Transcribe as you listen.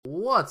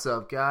What's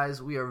up,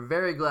 guys? We are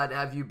very glad to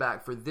have you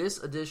back for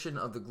this edition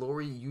of the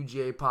Glory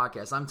UGA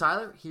podcast. I'm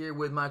Tyler, here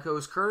with my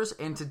co-host Curtis,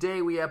 and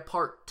today we have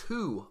part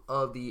 2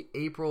 of the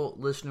April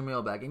listener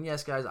mailbag. And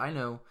yes, guys, I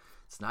know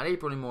it's not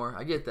April anymore.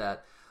 I get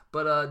that.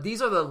 But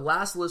these are the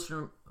last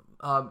listener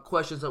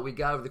questions that we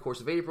got over the course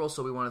of April,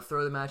 so we want to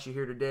throw them at you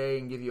here today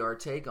and give you our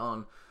take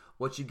on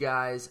what you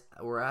guys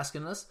were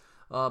asking us.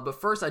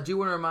 But first, I do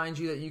want to remind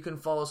you that you can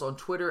follow us on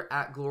Twitter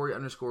at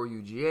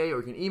glory_UGA, or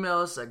you can email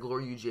us at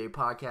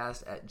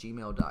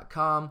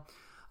gloryugapodcast@gmail.com.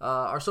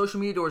 Our social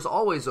media door is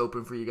always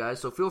open for you guys,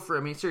 so feel free.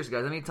 I mean, seriously,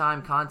 guys,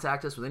 anytime,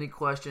 contact us with any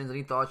questions,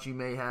 any thoughts you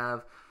may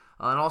have.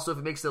 And also, if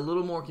it makes it a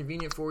little more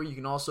convenient for you, you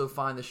can also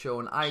find the show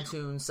on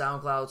iTunes,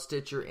 SoundCloud,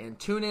 Stitcher, and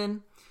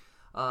TuneIn.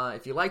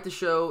 If you like the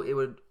show, it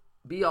would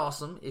be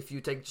awesome if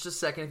you take just a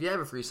second, if you have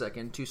a free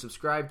second, to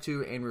subscribe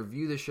to and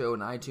review the show on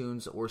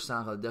iTunes or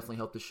SoundCloud. Definitely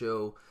help the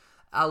show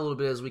out a little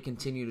bit as we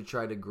continue to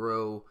try to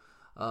grow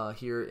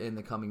here in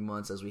the coming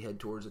months as we head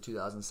towards the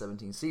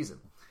 2017 season.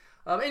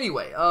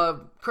 Anyway,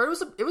 Kurt,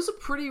 it was a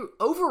pretty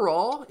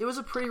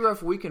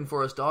rough weekend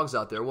for us dogs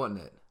out there,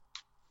 wasn't it?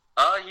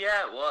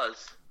 Yeah, it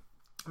was.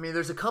 I mean,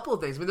 there's a couple of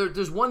things. I mean,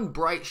 there's one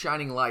bright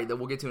shining light that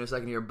we'll get to in a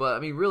second here, but I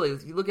mean, really,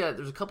 if you look at it,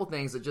 there's a couple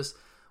things that just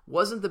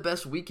wasn't the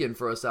best weekend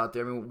for us out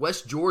there. I mean,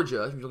 West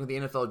Georgia, if you look at the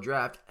NFL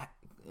draft,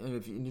 and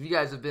if you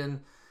guys have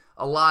been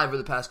alive over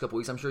the past couple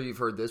weeks, I'm sure you've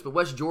heard this, but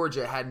West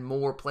Georgia had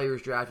more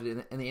players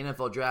drafted in the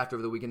NFL draft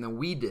over the weekend than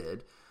we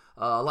did.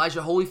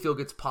 Elijah Holyfield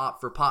gets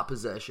popped for pot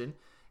possession,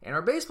 and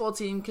our baseball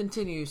team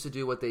continues to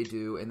do what they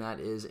do, and that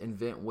is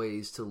invent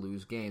ways to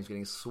lose games,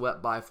 getting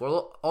swept by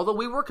Florida. Although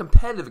we were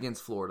competitive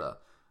against Florida,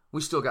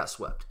 we still got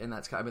swept, and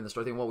that's kind of been the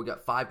story thing. Well, we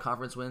got 5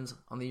 conference wins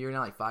on the year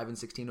now, like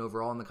 5-16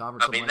 overall in the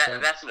conference. I mean,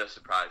 that's no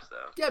surprise,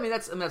 though. Yeah, I mean, I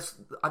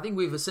think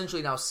we've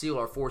essentially now sealed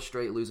our 4th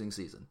straight losing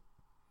season.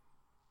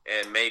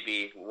 And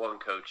maybe one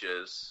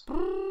coach's.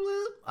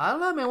 I don't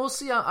know, man. We'll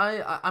see.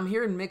 I'm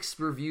hearing mixed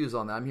reviews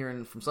on that. I'm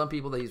hearing from some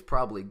people that he's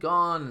probably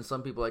gone, and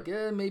some people like,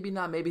 maybe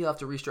not. Maybe he'll have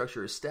to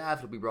restructure his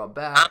staff. He'll be brought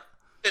back. I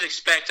would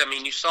expect. I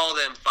mean, you saw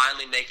them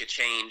finally make a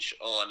change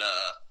on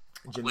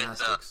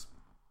gymnastics.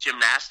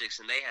 Gymnastics,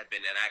 and they had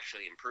been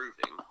actually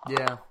improving.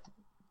 Yeah.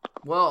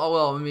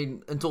 Well, I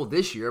mean, until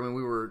this year. I mean,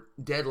 we were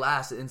dead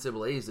last at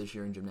NCAA's this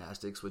year in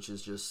gymnastics, which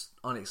is just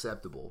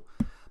unacceptable.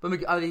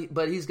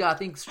 But he's got, I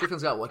think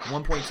Strickland's got, like,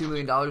 $1.2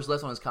 million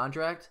left on his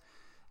contract.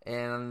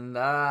 And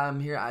I'm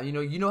here. You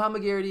know how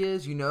McGarity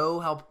is. You know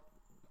how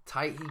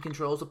tight he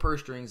controls the purse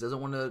strings. Doesn't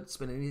want to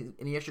spend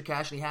any extra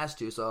cash, and he has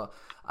to. So,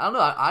 I don't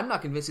know. I'm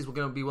not convinced he's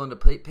going to be willing to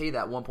pay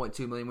that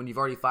 $1.2 million when you've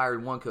already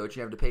fired one coach.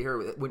 You have to pay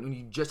her when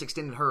you just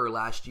extended her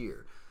last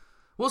year.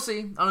 We'll see.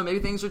 I don't know. Maybe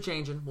things are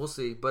changing. We'll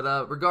see.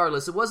 But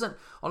regardless, it wasn't,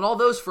 on all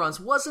those fronts,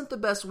 wasn't the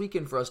best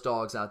weekend for us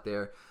dogs out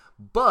there.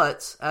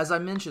 But, as I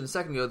mentioned a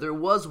second ago, there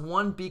was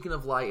one beacon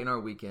of light in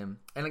our weekend.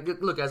 And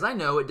look, as I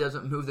know, it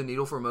doesn't move the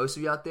needle for most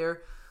of you out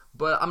there,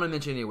 but I'm going to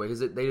mention it anyway because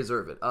they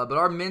deserve it. But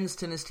our men's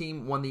tennis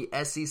team won the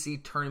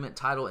SEC tournament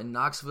title in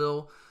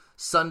Knoxville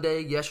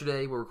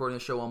yesterday. We're recording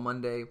the show on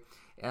Monday.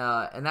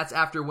 And that's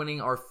after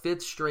winning our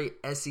 5th straight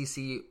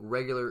SEC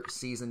regular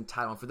season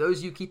title. And for those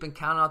of you keeping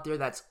count out there,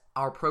 that's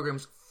our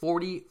program's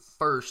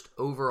 41st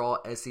overall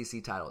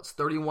SEC title. It's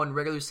 31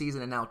 regular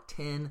season and now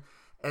 10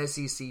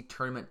 SEC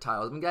tournament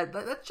titles. I mean, guys,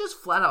 that's just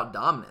flat out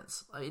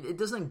dominance. I mean, it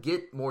doesn't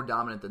get more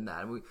dominant than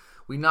that.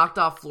 We knocked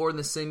off Florida in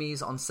the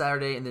semis on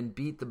Saturday and then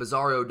beat the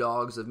Bizarro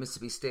Dogs of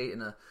Mississippi State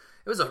in it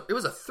was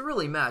a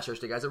thrilling match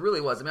yesterday, guys. It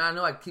really was. I mean, I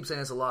know I keep saying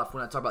this a lot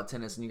when I talk about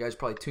tennis, and you guys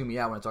probably tune me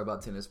out when I talk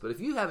about tennis. But if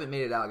you haven't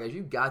made it out, guys,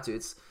 you've got to.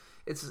 It's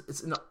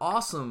an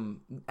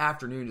awesome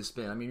afternoon to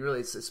spend. I mean,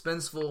 really, it's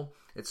suspenseful.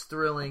 It's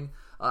thrilling.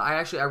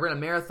 I ran a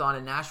marathon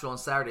in Nashville on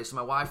Saturday, so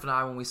my wife and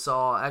I, when we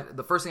saw,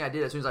 the first thing I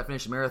did as soon as I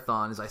finished the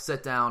marathon is I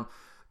sat down,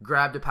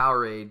 grabbed a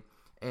Powerade,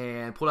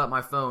 and pulled out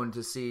my phone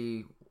to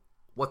see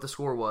what the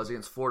score was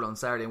against Florida on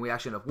Saturday, and we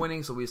actually ended up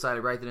winning, so we decided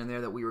right then and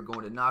there that we were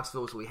going to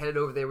Knoxville, so we headed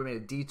over there. We made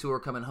a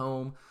detour coming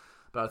home,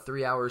 about a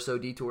 3-hour or so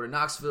detour to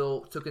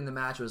Knoxville, took in the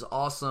match. It was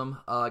awesome.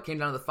 It came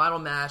down to the final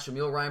match.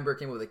 Emil Reinberg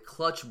came with a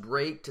clutch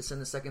break to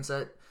send the second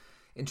set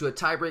into a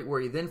tiebreak, where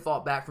he then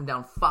fought back from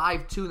down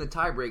 5-2 in the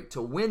tiebreak to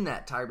win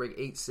that tiebreak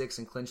 8-6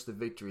 and clinch the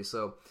victory.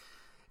 So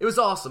it was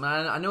awesome.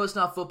 And I know it's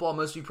not football.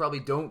 Most of you probably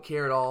don't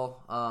care at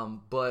all.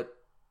 But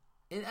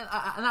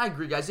I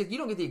agree, guys. You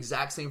don't get the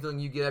exact same feeling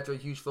you get after a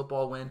huge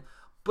football win,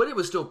 but it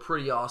was still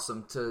pretty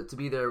awesome to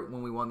be there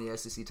when we won the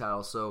SEC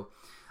title. So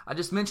I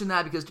just mentioned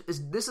that because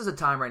this is a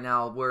time right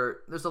now where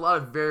there's a lot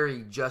of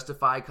very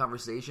justified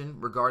conversation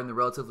regarding the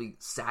relatively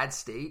sad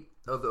state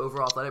of the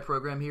overall athletic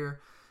program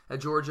here at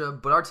Georgia,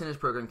 but our tennis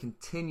program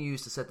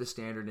continues to set the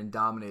standard and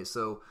dominate.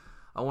 So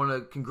I want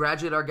to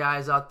congratulate our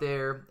guys out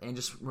there and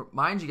just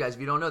remind you guys,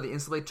 if you don't know, the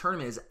NCAA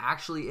tournament is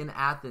actually in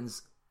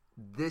Athens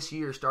this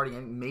year, starting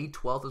on May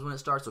 12th is when it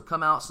starts. So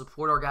come out,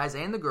 support our guys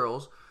and the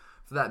girls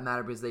for that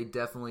matter, because they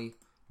definitely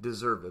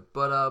deserve it.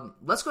 But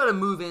let's go ahead and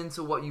move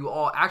into what you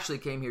all actually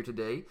came here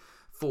today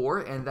for,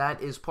 and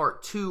that is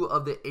part 2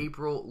 of the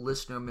April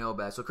listener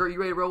mailbag. So Kurt, you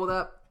ready to roll with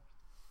that?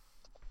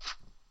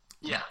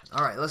 Yeah.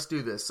 All right, let's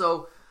do this.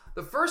 So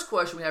the first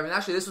question we have, and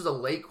actually this was a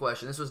late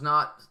question. This was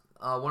not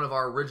one of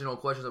our original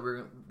questions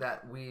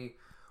that we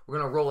were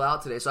going to roll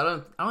out today.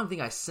 So I don't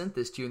think I sent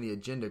this to you in the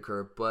agenda,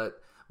 Kurt,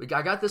 but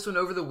I got this one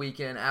over the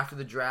weekend after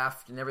the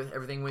draft and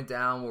everything went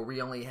down where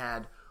we only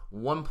had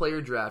one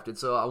player drafted.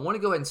 So I want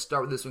to go ahead and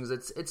start with this one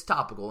because it's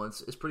topical.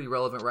 It's pretty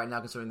relevant right now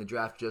considering the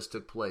draft just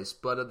took place.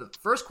 But the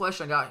first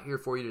question I got here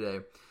for you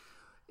today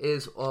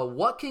is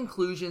what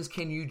conclusions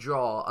can you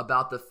draw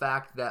about the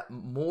fact that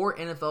more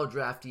NFL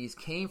draftees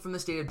came from the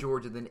state of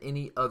Georgia than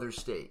any other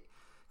state,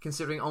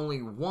 considering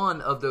only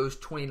one of those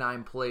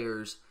 29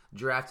 players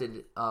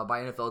drafted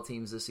by NFL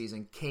teams this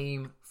season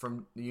came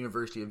from the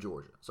University of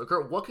Georgia? So,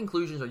 Kurt, what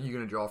conclusions are you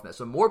going to draw from that?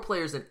 So more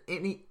players than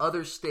any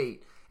other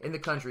state in the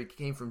country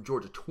came from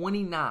Georgia.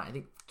 29. I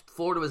think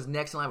Florida was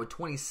next in line with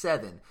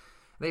 27.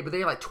 But they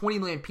had like 20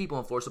 million people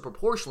in Florida, so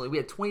proportionally, we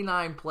had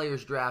 29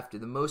 players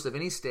drafted, the most of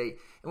any state,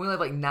 and we only have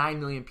like 9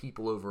 million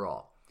people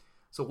overall.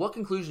 So what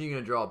conclusion are you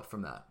going to draw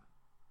from that?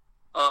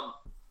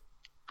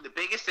 The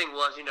biggest thing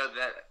was,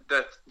 that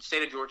the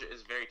state of Georgia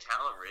is very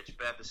talent rich,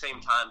 but at the same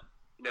time,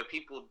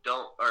 people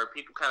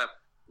kind of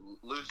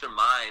lose their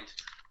mind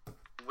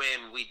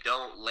when we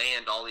don't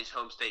land all these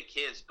home state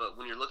kids. But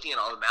when you're looking at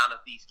all the amount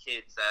of these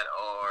kids that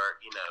are,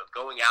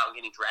 going out and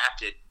getting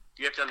drafted,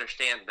 you have to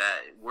understand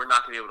that we're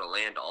not going to be able to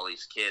land all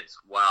these kids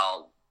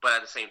but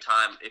at the same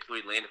time, if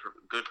we land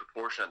a good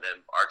proportion of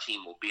them, our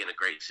team will be in a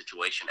great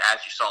situation, as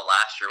you saw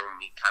last year when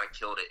we kind of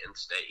killed it in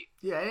state.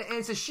 Yeah, and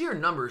it's a sheer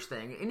numbers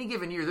thing. Any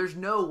given year, there's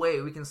no way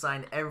we can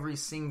sign every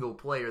single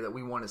player that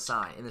we want to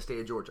sign in the state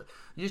of Georgia.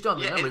 You just don't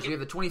have the numbers. You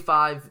have the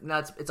 25. Now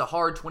it's a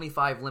hard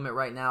 25 limit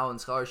right now in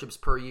scholarships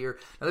per year.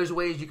 Now there's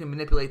ways you can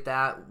manipulate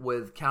that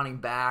with counting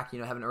back,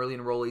 having early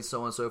enrollees,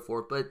 so on and so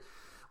forth. But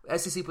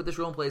SEC put this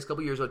rule in place a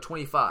couple years ago,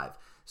 25.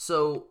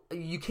 So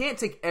you can't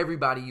take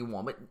everybody you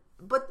want,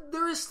 but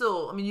there is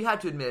still, you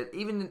have to admit,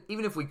 even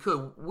if we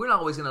could, we're not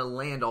always going to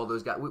land all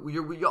those guys.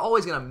 You're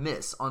always going to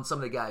miss on some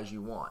of the guys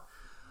you want.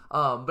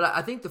 But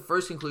I think the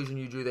first conclusion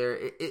you drew there,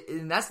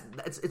 and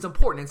it's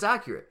important, it's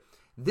accurate.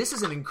 This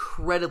is an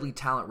incredibly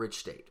talent-rich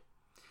state.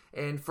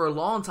 And for a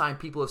long time,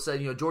 people have said,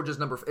 Georgia's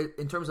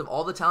in terms of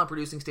all the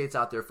talent-producing states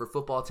out there for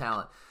football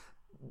talent,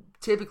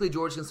 typically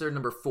Georgia's considered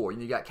number 4.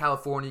 You got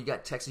California, you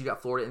got Texas, you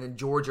got Florida, and then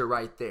Georgia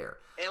right there.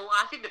 And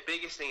I think the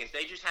biggest thing is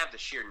they just have the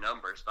sheer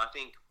numbers. But I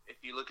think if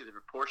you look at the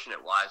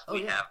proportionate wise,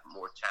 we have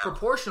more talent.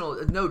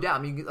 Proportional, no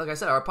doubt. Like I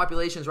said, our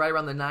population is right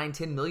around the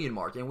 9-10 million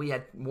mark, and we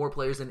had more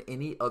players than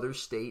any other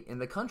state in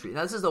the country.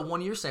 Now, this is a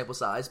 1-year sample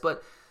size,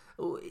 but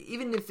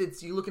even if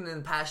you're looking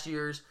in past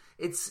years,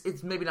 it's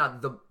maybe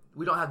not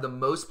we don't have the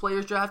most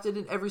players drafted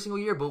in every single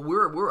year, but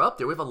we're up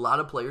there. We have a lot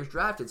of players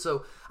drafted.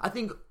 So I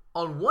think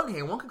on one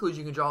hand, one conclusion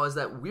you can draw is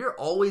that we're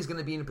always going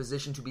to be in a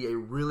position to be a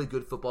really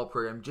good football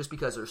program just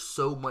because there's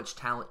so much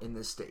talent in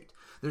this state.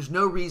 There's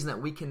no reason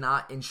that we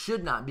cannot and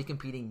should not be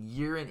competing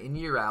year in and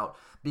year out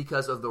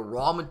because of the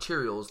raw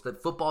materials,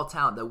 that football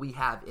talent that we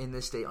have in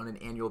this state on an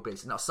annual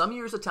basis. Now, some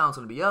years the talent's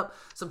going to be up,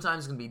 sometimes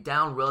it's going to be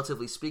down,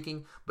 relatively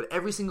speaking, but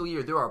every single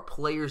year there are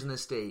players in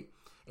this state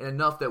and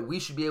enough that we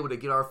should be able to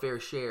get our fair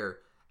share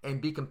and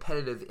be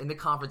competitive in the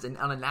conference and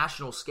on a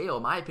national scale,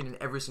 in my opinion,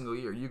 every single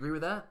year. You agree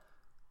with that?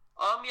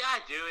 Yeah, I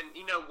do. And,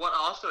 what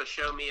also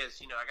showed me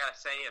is, I got to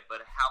say it, but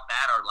how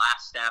bad our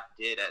last staff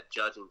did at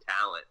judging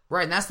talent.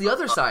 Right, and that's the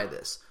other side of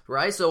this,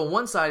 right? So on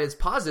one side, it's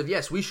positive.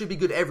 Yes, we should be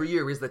good every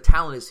year because the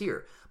talent is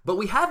here. But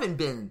we haven't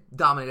been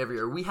dominant every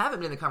year. We haven't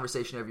been in the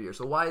conversation every year.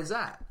 So why is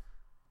that?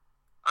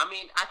 I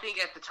think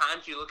at the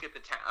times you look at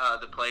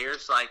the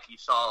players, like you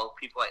saw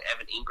people like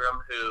Evan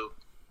Ingram, who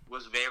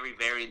was very,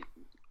 very,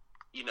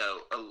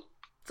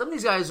 some of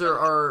these guys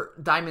are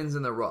diamonds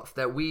in the rough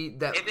and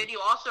then you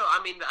also, I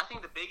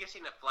think the biggest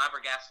thing that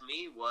flabbergasted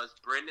me was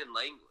Brendan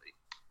Langley.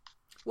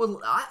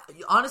 Well,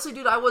 honestly,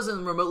 dude, I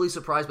wasn't remotely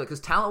surprised because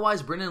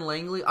talent-wise, Brendan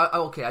Langley,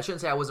 I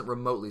shouldn't say I wasn't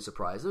remotely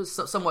surprised. It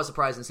was somewhat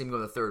surprising to see him go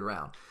in the third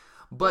round.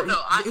 But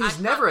it was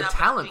never a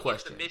talent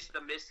question. The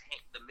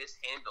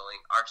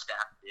mishandling our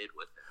staff did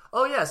with him.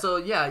 Oh, yeah. So,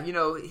 yeah,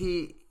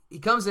 he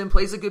comes in,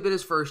 plays a good bit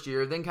his first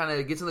year, then kind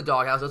of gets in the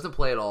doghouse, doesn't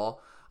play at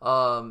all.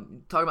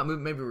 Talking about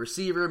maybe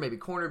receiver, maybe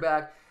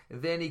cornerback.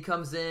 And then he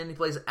comes in, he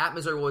plays at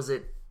Missouri. Was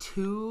it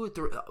 3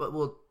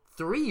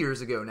 years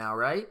ago now,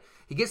 right?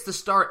 He gets the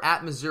start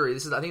at Missouri.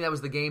 I think that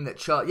was the game that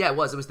Chubb. Yeah, it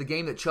was. It was the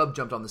game that Chubb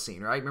jumped on the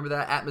scene, right? Remember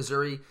that at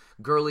Missouri,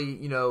 Gurley.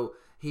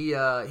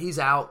 He's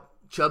out.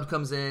 Chubb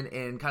comes in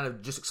and kind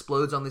of just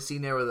explodes on the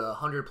scene there with a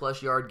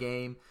 100+ yard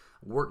game,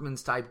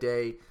 workman's type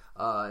day.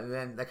 And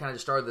then that kind of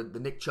just started the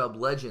Nick Chubb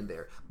legend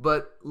there.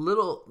 But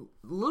little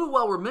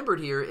well remembered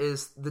here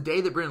is the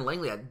day that Brendan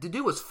Langley had. The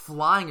dude was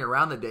flying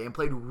around the day and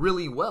played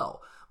really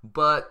well.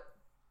 But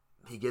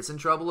he gets in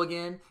trouble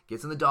again,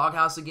 gets in the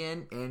doghouse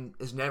again, and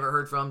is never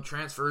heard from,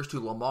 transfers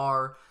to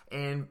Lamar,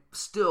 and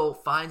still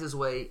finds his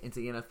way into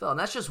the NFL. And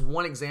that's just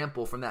one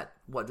example from that,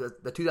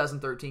 the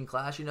 2013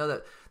 class,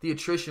 that the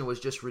attrition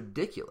was just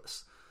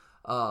ridiculous.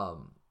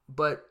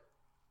 But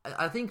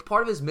I think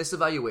part of it is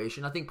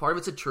misevaluation. I think part of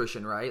it's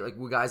attrition, right? Like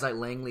with guys like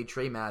Langley,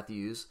 Trey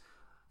Matthews,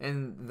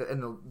 and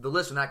the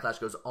list from that class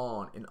goes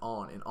on and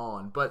on and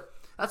on. But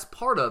That's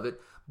part of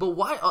it. But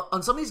why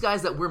on some of these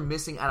guys that we're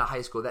missing out of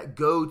high school that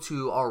go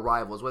to our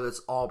rivals, whether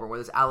it's Auburn,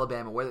 whether it's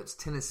Alabama, whether it's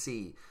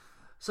Tennessee,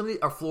 some of these,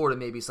 or Florida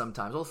maybe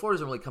sometimes. Well, Florida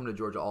doesn't really come to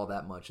Georgia all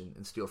that much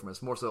and steal from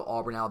us. More so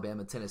Auburn,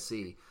 Alabama,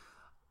 Tennessee.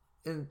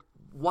 And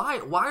why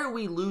are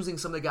we losing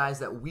some of the guys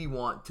that we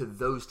want to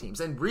those teams?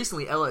 And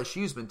recently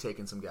LSU's been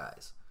taking some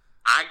guys.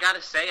 I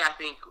gotta say, I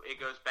think it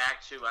goes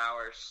back to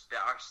our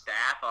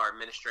staff, our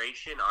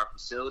administration, our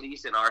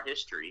facilities, and our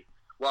history.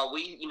 While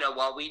we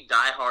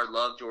diehard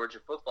love Georgia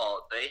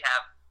football, they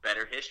have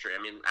better history.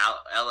 I mean,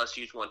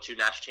 LSU's won 2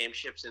 national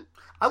championships.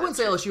 I wouldn't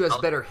say LSU has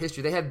better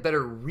history. They have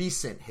better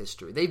recent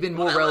history. They've been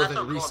more relevant that's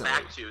what I'm recently.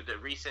 Going back to the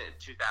recent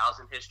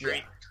 2000 history.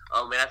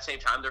 Yeah. And at the same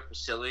time, their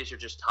facilities are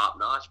just top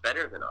notch,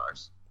 better than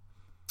ours.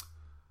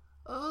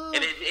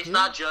 And it's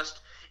not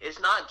just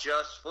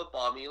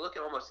football. I mean, you look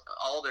at almost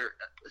all their,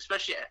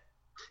 especially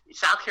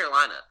South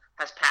Carolina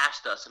has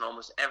passed us in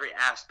almost every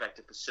aspect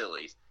of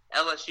facilities.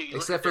 LSU,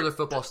 except for the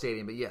football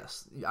stadium, but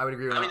yes, I would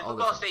agree with that. I mean, the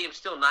football stadium's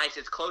still nice.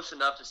 It's close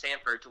enough to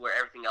Sanford to where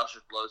everything else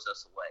just blows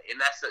us away,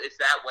 and it's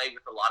that way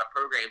with a lot of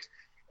programs,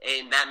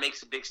 and that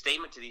makes a big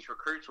statement to these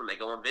recruits when they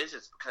go on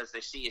visits because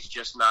they see it's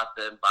just not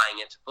them buying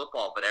into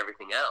football, but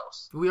everything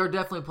else. We are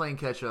definitely playing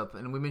catch up,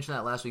 and we mentioned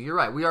that last week. You're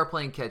right, we are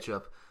playing catch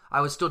up.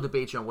 I would still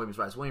debate you on Williams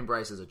Brice. Williams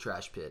Brice is a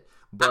trash pit.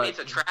 But, I mean, it's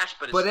a trash,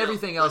 but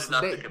everything else,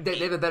 they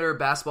have a better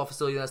basketball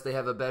facility than us. They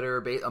have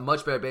a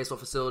much better baseball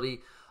facility.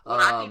 Well,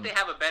 I think they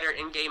have a better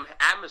in-game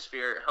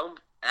atmosphere, home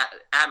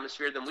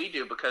atmosphere than we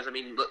do because, I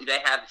mean, they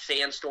have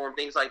sandstorm,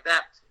 things like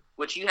that,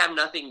 which you have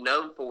nothing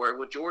known for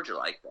with Georgia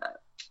like that.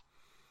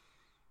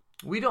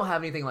 We don't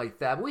have anything like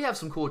that, but we have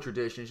some cool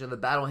traditions. The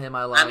battle hymn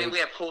I like. I mean, we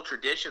have cool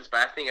traditions, but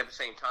I think at the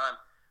same time,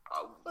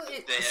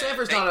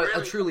 Sanford's not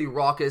a truly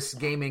raucous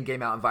game in,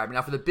 game out environment.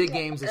 Now, for the big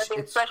games, it's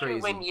especially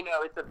crazy. When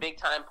it's a big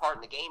time part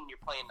in the game, and you're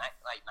playing like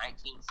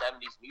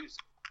 1970s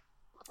music.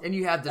 And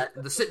you have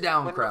the sit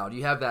down crowd.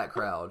 You have that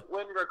crowd.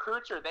 When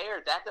recruits are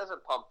there, that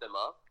doesn't pump them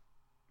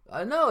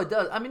up. No, it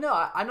does. I mean, no,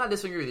 I'm not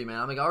disagreeing with you, man.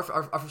 I mean, our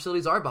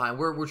facilities are behind.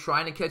 We're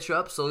trying to catch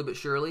up slowly but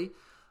surely,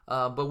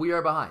 but we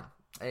are behind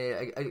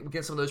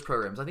against some of those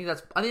programs. I think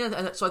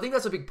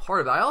that's a big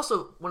part of it. I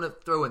also want to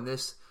throw in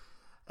this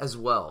as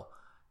well.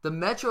 The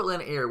Metro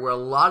Atlanta area, where a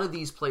lot of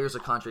these players are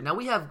contract. Now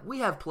we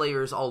have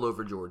players all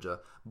over Georgia,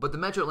 but the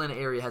Metro Atlanta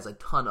area has a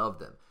ton of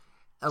them.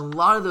 A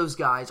lot of those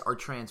guys are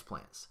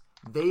transplants.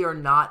 They are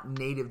not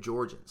native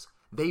Georgians.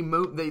 They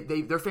move.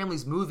 Their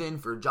families move in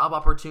for job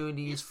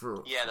opportunities. A lot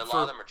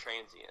of them are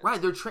transient. Right.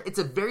 It's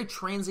a very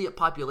transient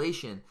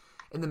population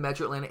in the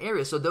Metro Atlanta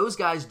area. So those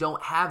guys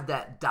don't have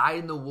that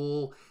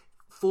dyed-in-the-wool,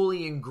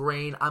 fully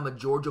ingrained, I'm a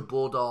Georgia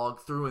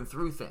Bulldog through and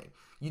through thing.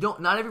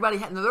 Not everybody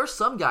now, there are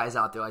some guys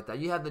out there like that.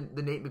 You have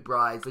the Nate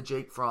McBrides, the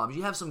Jake Fromms.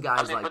 You have some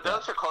guys like that. But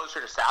those are closer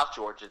to South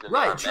Georgia than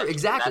right, true,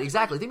 exactly.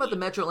 Think about the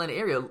Metro Atlanta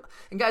area.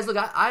 And guys, look,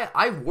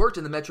 I've worked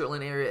in the Metro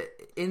Atlanta area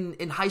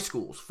in high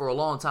schools for a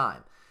long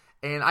time.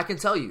 And I can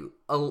tell you,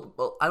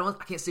 I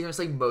can't sit here and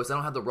say most. I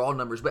don't have the raw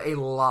numbers, but a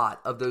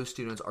lot of those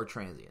students are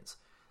transients.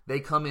 They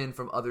come in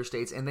from other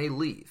states and they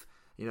leave.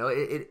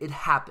 It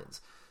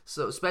happens.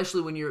 So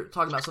especially when you're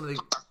talking about some of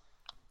the,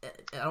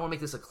 I don't want to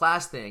make this a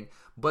class thing,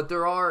 but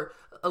there are,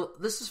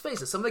 let's just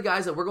face it, some of the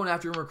guys that we're going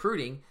after in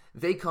recruiting,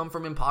 they come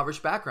from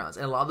impoverished backgrounds,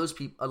 and a lot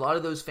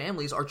of those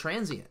families are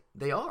transient.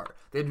 They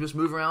just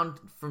move around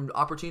from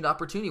opportunity to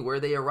opportunity where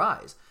they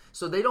arise.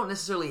 So they don't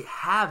necessarily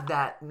have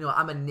that,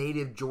 I'm a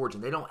native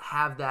Georgian. They don't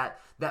have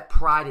that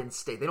pride in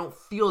state. They don't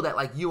feel that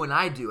like you and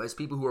I do as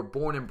people who are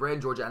born and bred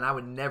in Georgia, and I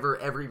would never,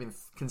 ever even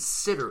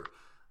consider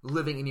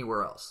living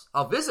anywhere else.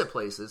 I'll visit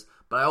places,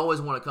 but I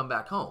always want to come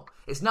back home.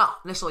 It's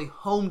not necessarily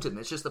home to them.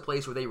 It's just the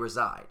place where they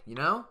reside,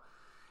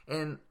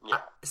 And yeah.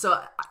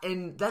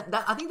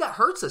 That I think that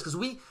hurts us because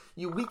we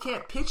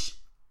can't pitch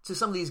to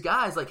some of these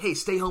guys like, hey,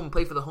 stay home and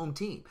play for the home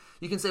team.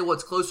 You can say, well,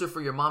 it's closer for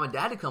your mom and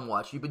dad to come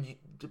watch you, but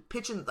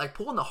pitching, like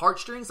pulling the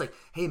heartstrings, like,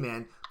 hey,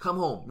 man, come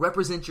home,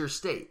 represent your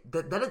state.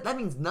 That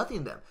means nothing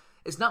to them.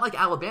 It's not like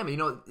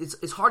Alabama.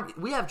 It's hard.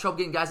 We have trouble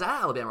getting guys out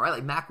of Alabama, right?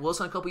 Like Mack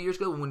Wilson a couple years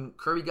ago when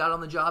Kirby got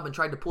on the job and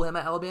tried to pull him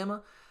out of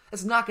Alabama.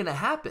 It's not going to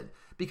happen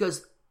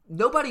because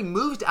nobody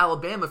moves to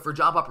Alabama for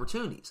job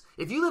opportunities.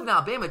 If you live in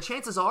Alabama,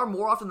 chances are,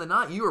 more often than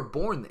not, you were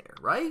born there,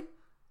 right?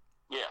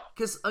 Yeah.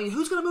 Because,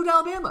 who's going to move to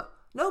Alabama?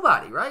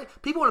 Nobody, right?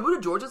 People want to move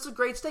to Georgia. It's a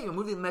great state. You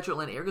move to the Metro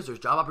Atlanta area because there's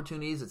job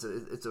opportunities.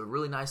 It's a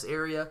really nice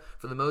area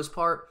for the most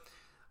part.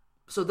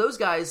 So those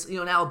guys,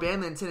 in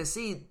Alabama and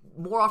Tennessee,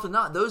 more often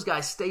than not, those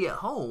guys stay at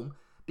home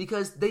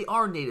because they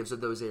are natives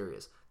of those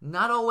areas.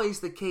 Not always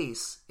the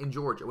case in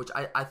Georgia, which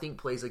I think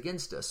plays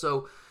against us.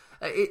 So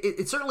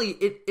it certainly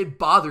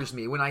bothers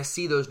me when I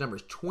see those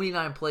numbers.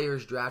 29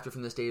 players drafted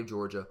from the state of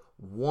Georgia,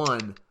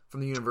 1 from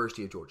the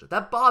University of Georgia.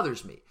 That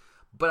bothers me.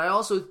 But I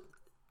also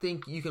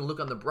think you can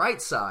look on the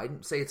bright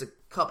side, say it's a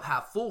cup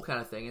half full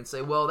kind of thing, and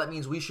say, well, that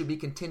means we should be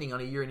contending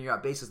on a year in, year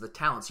out basis. The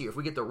talent's here. If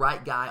we get the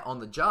right guy on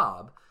the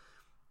job,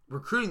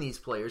 recruiting these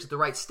players, get the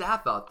right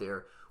staff out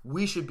there,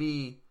 we should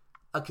be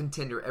a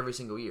contender every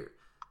single year.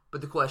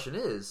 But the question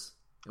is,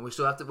 And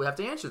we have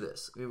to answer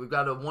this. I mean, we've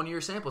got a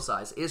 1-year sample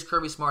size. Is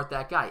Kirby Smart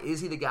that guy?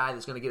 Is he the guy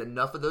that's going to get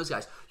enough of those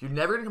guys? You're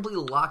never going to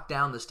completely lock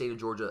down the state of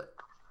Georgia.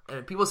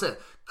 And people said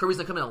Kirby's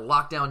going to come in and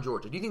lock down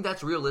Georgia. Do you think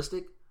that's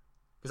realistic?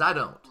 Because I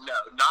don't. No,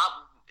 not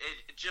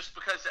just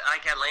because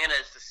like Atlanta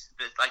is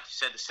like you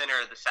said, the center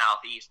of the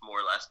Southeast, more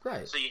or less.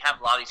 Right. So you have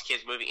a lot of these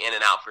kids moving in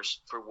and out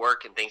for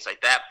work and things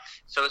like that.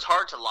 So it's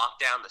hard to lock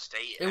down the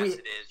state it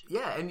is.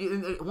 Yeah,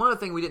 and one other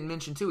thing we didn't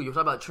mention too. You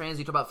talk about transit,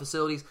 you talk about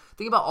facilities.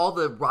 Think about all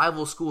the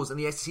rival schools in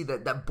the SEC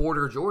that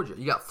border Georgia.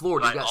 You got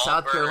Florida, you got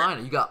South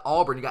Carolina, you got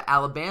Auburn, you got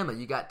Alabama,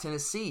 you got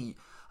Tennessee.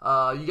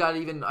 You got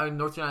even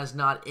North Carolina is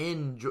not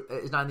in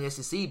the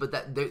SEC,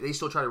 but they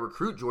still try to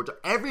recruit Georgia.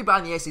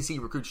 Everybody in the SEC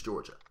recruits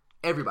Georgia.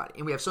 Everybody,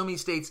 and we have so many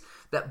states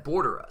that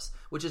border us,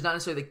 which is not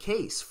necessarily the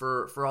case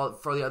for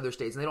the other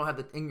states, and they don't have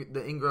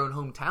the ingrown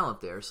home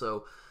talent there.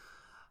 So,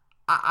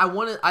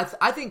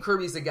 I think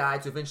Kirby's the guy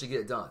to eventually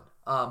get it done.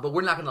 But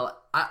we're not gonna.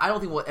 I don't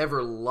think we'll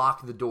ever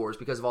lock the doors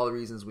because of all the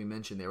reasons we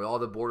mentioned there, with all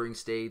the bordering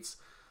states,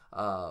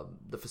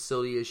 the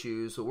facility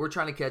issues. So we're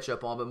trying to catch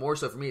up on, but more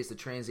so for me, it's the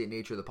transient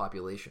nature of the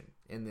population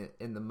in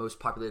the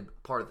most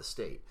populated part of the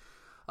state.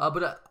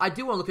 But I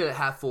do want to look at it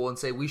half full and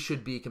say we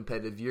should be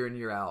competitive year in,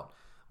 year out.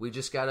 We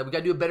just gotta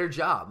do a better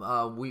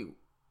job. We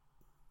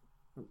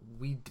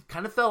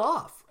kind of fell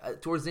off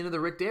towards the end of the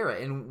Richt era,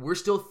 and we're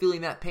still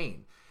feeling that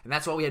pain. And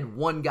that's why we had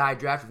one guy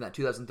drafted from that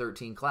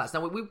 2013 class.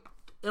 Now, we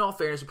in all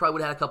fairness, we probably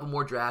would have had a couple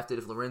more drafted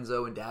if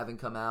Lorenzo and Davin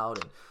come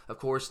out, and of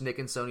course Nick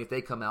and Sony if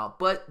they come out,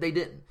 but they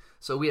didn't.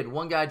 So we had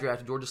one guy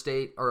drafted. Georgia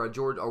State or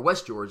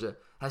West Georgia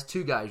has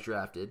 2 guys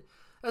drafted.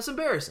 That's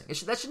embarrassing.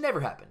 That should never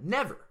happen.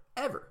 Never,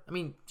 ever. I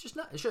mean, just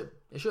not. It should.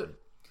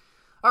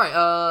 All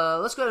right,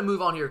 let's go ahead and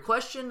move on here.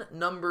 Question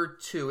number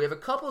 2. We have a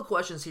couple of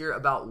questions here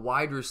about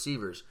wide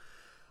receivers.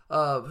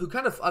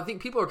 I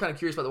think people are kind of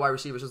curious about the wide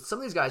receivers. Some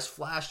of these guys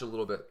flashed a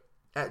little bit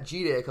at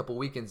G-Day a couple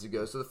weekends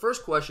ago. So the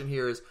first question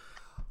here is,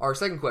 our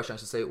second question I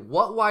should say,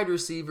 what wide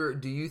receivers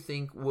do you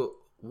think will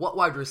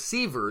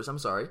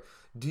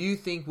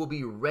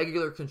be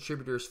regular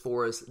contributors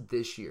for us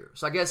this year?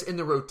 So I guess in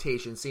the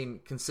rotation,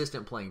 seeing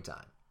consistent playing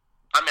time.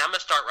 I mean, I'm going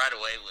to start right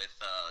away with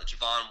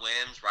Javon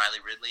Wims, Riley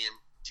Ridley, and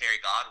Terry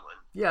Godwin.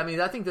 Yeah, I mean,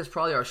 I think that's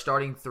probably our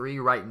starting 3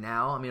 right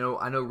now. I mean,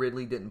 I know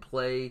Ridley didn't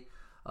play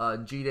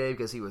G-Day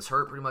because he was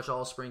hurt pretty much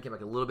all spring, came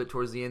back a little bit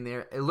towards the end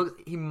there. It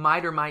looked he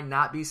might or might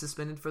not be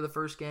suspended for the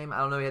first game. I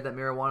don't know. He had that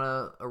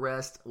marijuana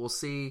arrest. We'll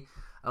see.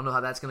 I don't know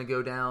how that's going to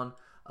go down.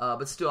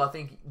 But still, I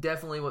think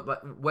definitely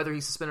whether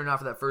he's suspended or not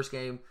for that first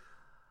game,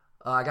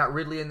 I got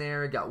Ridley in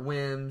there, got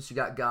Wims, you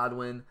got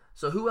Godwin.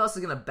 So who else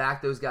is going to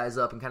back those guys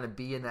up and kind of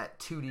be in that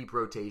 2-deep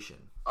rotation?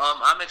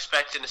 I'm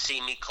expecting to see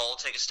Nicole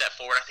take a step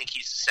forward. I think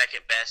he's the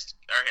second best.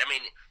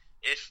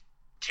 If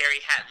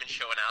Terry hadn't been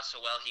showing out so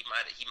well, he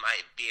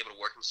might be able to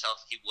work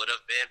himself. He would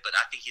have been, but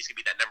I think he's going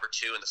to be that number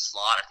 2 in the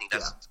slot. I think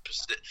that's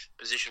the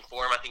position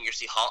for him. I think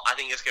I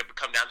think it's going to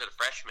come down to the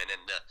freshmen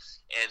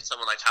and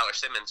someone like Tyler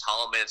Simmons,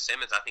 Holloman, and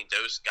Simmons. I think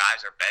those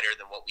guys are better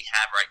than what we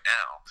have right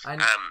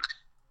now.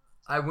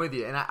 I'm with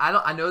you, and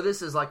I know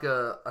this is like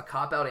a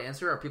cop-out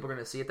answer, or people are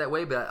going to see it that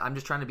way, but I'm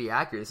just trying to be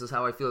accurate. This is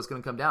how I feel it's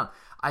going to come down.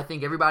 I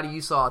think everybody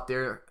you saw out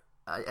there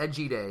at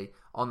G-Day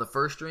on the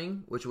first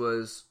string, which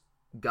was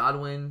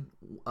Godwin,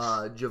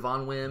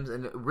 Javon Wims,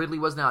 and Ridley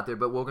wasn't out there,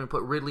 but we're going to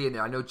put Ridley in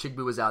there. I know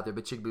Chigbu was out there,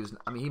 but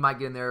he might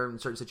get in there in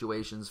certain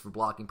situations for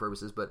blocking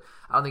purposes, but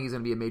I don't think he's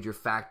going to be a major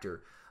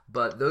factor.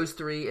 But those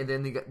 3, and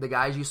then the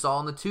guys you saw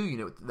on the 2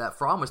 unit that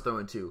Fromm was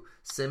throwing to,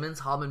 Simmons,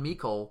 Holloman,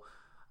 Mecole,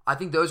 I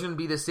think those are going to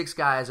be the 6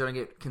 guys that are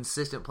going to get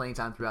consistent playing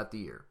time throughout the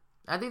year.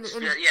 I think this is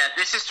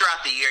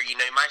throughout the year. You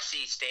might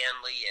see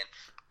Stanley and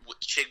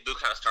Chigbu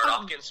kind of start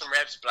off getting some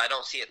reps, but I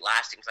don't see it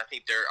lasting because I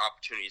think their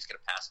opportunity is going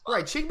to pass by.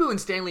 Right, Chigbu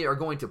and Stanley are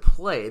going to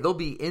play; they'll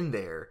be in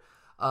there.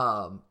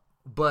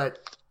 But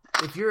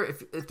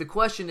if the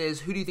question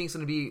is who do you think is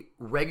going to be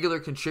regular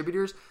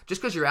contributors,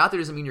 just because you're out there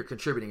doesn't mean you're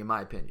contributing, in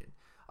my opinion.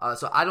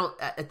 So I don't.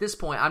 At this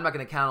point, I'm not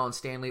going to count on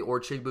Stanley or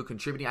Chigbu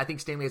contributing. I think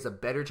Stanley has a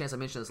better chance. I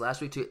mentioned this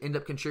last week to end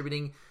up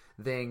contributing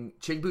than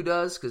Chigbu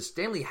does because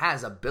Stanley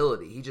has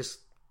ability. He just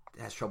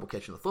has trouble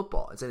catching the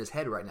football. It's in his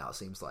head right now. It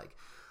seems like.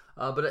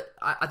 But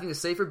I think the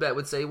safer bet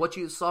would say what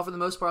you saw for the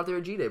most part there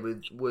at G-Day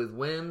with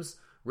Wims,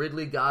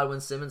 Ridley,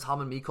 Godwin, Simmons,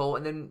 Holloman, Mecole,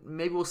 and then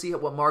maybe we'll see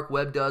what Mark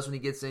Webb does when he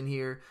gets in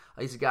here.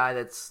 He's a guy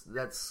that's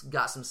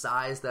got some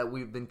size that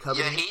we've been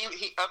covering. Yeah,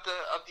 he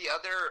of the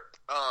other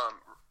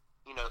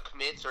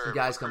commits or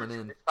guys coming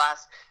in.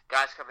 Class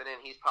guys coming in,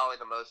 he's probably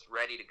the most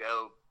ready to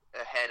go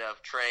ahead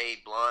of Trey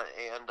Blunt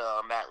and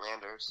Matt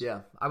Landers.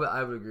 Yeah, I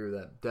would agree with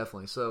that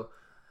definitely. So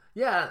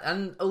yeah,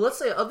 and let's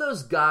say of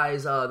those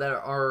guys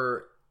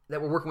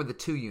that we're working with the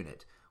 2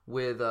 unit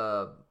with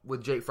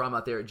Jake Fromm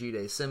out there at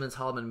G-Day, Simmons,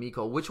 Holloman,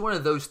 Mecole, which one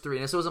of those 3,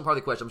 and this wasn't part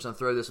of the question, I'm just going to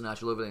throw this one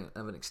at you a little bit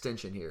of an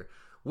extension here.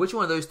 Which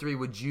one of those 3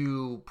 would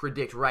you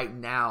predict right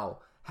now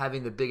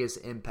having the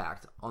biggest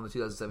impact on the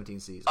 2017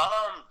 season?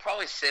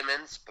 Probably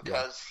Simmons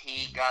because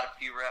he got a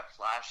few reps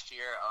last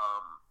year.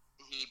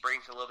 He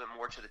brings a little bit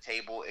more to the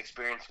table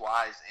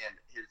experience-wise and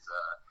his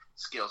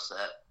skill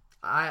set.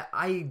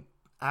 I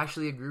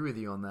actually agree with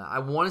you on that. I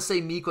want to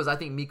say Miko, because I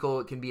think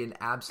Miko can be an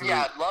absolute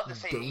Yeah, I'd love to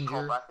say danger.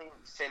 Miko, but I think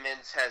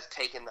Simmons has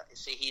taken.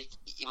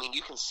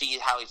 You can see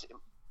how he's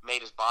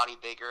made his body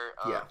bigger,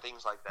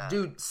 things like that.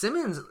 Dude,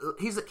 Simmons,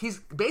 he's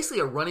basically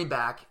a running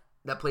back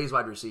that plays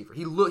wide receiver.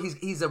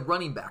 He's a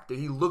running back, dude.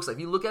 He looks like,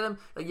 if you look at him,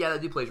 like, yeah,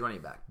 that dude plays running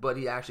back, but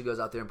he actually goes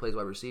out there and plays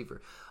wide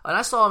receiver. And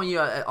I saw him,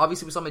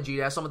 obviously we saw him at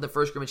G-Day. I saw him at the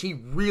first scrimmage. He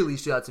really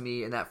stood out to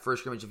me in that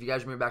first scrimmage. If you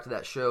guys remember back to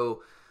that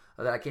show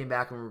that I came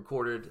back and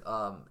recorded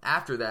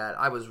after that,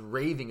 I was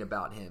raving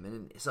about him.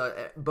 And so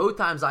both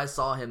times I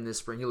saw him this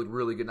spring, he looked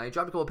really good. Now, he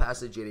dropped a couple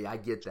passes at G-Day. I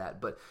get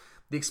that, but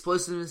the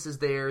explosiveness is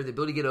there, the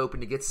ability to get open,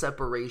 to get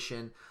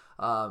separation.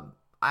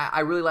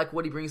 I really like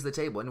what he brings to the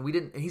table,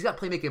 and he's got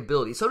playmaking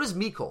ability. So does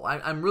Miko.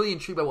 I'm really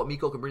intrigued by what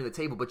Miko can bring to the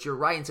table. But you're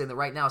right in saying that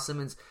right now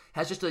Simmons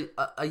has just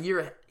a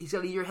year. He's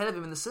got a year ahead of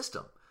him in the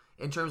system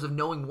in terms of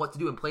knowing what to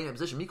do and playing that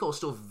position. Miko is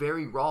still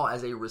very raw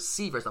as a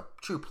receiver, as a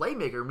true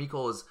playmaker.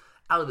 Miko is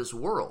out of this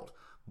world,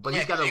 but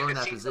he's got to learn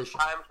that position.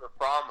 Times where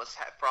Fromm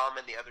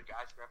and the other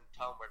guys were having to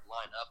tell him where to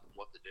line up and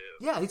what to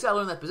do. Yeah, he's got to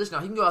learn that position. Now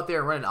he can go out there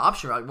and run an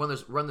option route,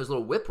 run those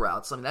little whip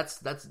routes. I mean,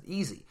 that's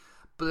easy,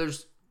 but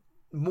there's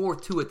more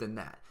to it than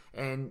that.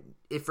 And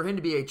for him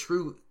to be a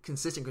true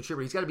consistent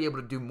contributor, he's got to be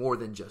able to do more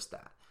than just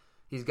that.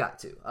 He's got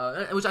to,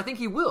 which I think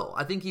he will.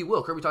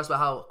 Kirby talks about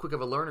how quick of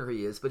a learner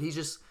he is, but he's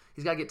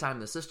got to get time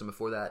in the system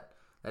before that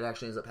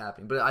actually ends up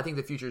happening. But I think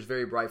the future is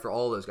very bright for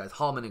all those guys.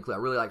 Hallman included.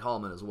 I really like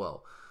Hallman as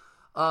well.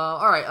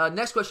 All right,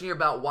 next question here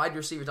about wide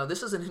receivers. Now,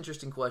 this is an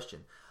interesting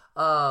question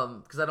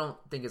because I don't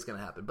think it's going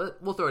to happen,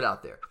 but we'll throw it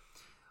out there.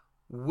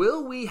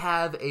 Will we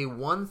have a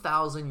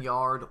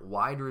 1,000-yard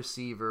wide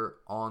receiver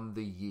on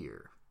the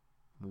year?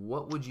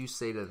 What would you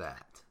say to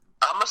that?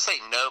 I'm going to say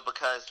no,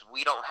 because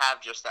we don't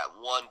have just that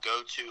one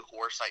go-to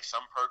horse like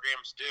some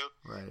programs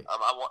do. Right.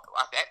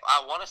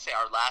 I want to say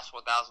our last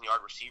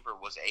 1,000-yard receiver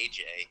was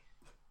AJ.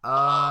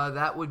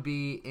 That would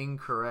be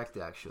incorrect,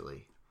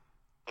 actually.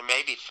 And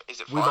maybe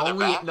is it farther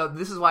back? No,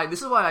 this is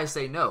why I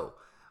say no.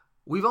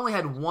 We've only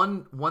had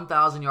one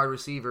 1,000-yard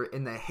receiver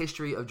in the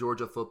history of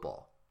Georgia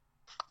football,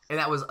 and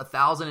that was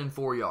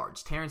 1,004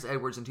 yards. Terrence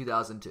Edwards in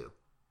 2002.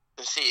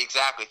 See,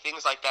 exactly.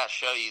 Things like that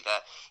show you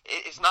that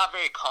it's not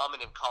very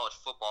common in college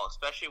football,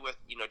 especially with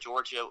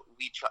Georgia.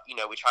 We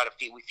try to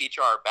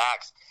feature our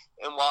backs,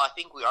 and while I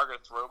think we are going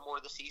to throw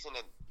more this season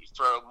and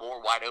throw a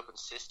more wide open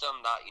system,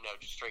 not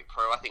just straight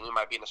pro. I think we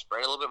might be in the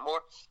spread a little bit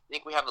more. I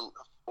think we have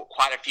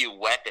quite a few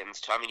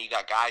weapons. You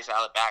got guys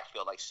out of the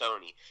backfield like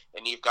Sony,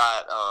 and you've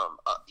got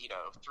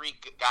three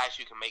guys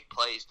who can make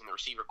plays in the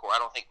receiver core. I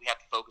don't think we have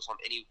to focus on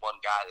any one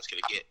guy that's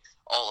going to get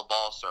all the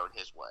balls thrown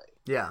his way.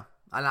 Yeah.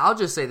 And I'll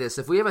just say this: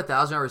 if we have a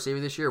 1,000-yard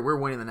receiver this year, we're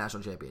winning the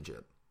national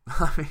championship.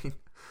 I mean,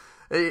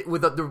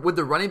 with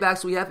the running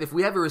backs we have, if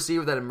we have a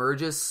receiver that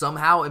emerges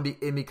somehow and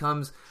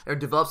becomes or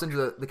develops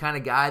into the kind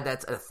of guy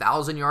that's a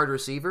 1,000-yard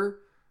receiver,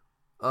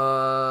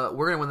 we're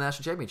going to win the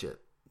national championship.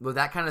 With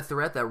that kind of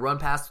threat, that run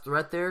pass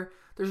threat there's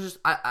just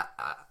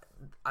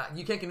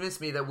you can't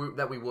convince me that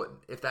we wouldn't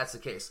if that's the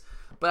case.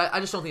 But I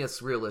just don't think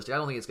that's realistic. I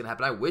don't think it's going to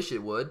happen. I wish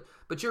it would,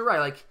 but you're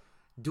right. Like,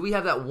 do we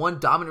have that one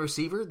dominant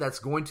receiver that's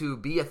going to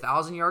be a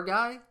 1,000-yard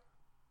guy?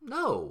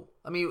 No.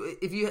 I mean,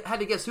 if you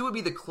had to guess, who would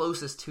be the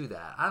closest to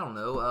that? I don't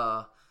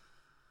know.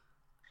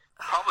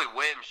 Probably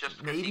Wims, just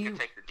because maybe he can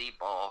take the deep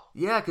ball.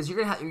 Yeah, because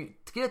you're gonna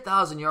to get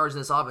 1,000 yards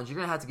in this offense, you're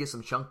gonna have to get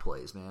some chunk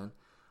plays, man.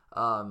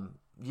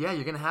 Yeah,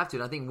 you're gonna have to.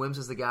 And I think Wims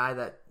is the guy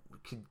that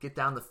could get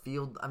down the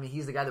field. I mean,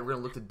 he's the guy that we're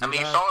gonna look to do. You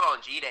saw it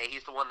on G-Day.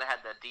 He's the one that had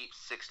that deep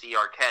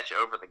 60-yard catch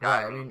over the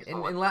guy.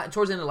 Right.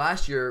 Towards the end of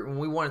last year, when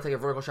we wanted to take a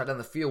vertical shot down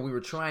the field, we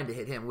were trying to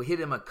hit him. We hit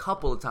him a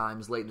couple of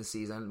times late in the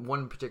season, one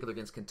in particular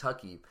against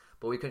Kentucky,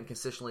 but we couldn't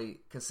consistently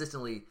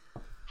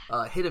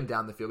hit him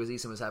down the field because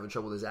Eason was having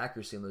trouble with his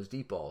accuracy on those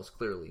deep balls,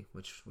 clearly,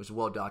 which was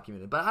well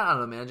documented. But I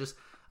don't know, man. Just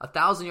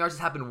 1,000 yards has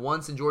happened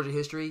once in Georgia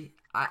history.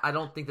 I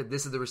don't think that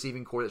this is the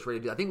receiving core that's ready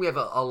to do. I think we have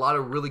a lot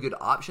of really good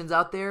options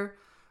out there,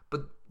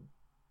 but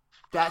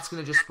that's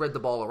going to just spread the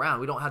ball around.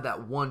 We don't have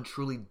that one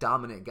truly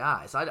dominant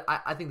guy. So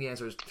I think the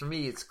answer is, for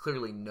me, it's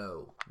clearly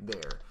no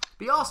there.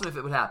 Be awesome if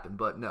it would happen,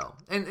 but no.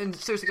 And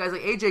seriously, guys,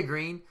 like AJ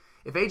Green,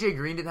 if AJ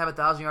Green didn't have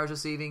 1,000 yards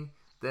receiving,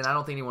 then I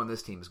don't think anyone on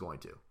this team is going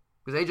to.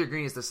 Because AJ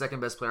Green is the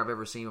second best player I've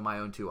ever seen with my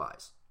own two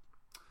eyes.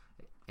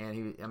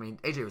 And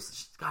AJ he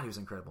was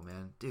incredible,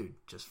 man. Dude,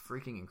 just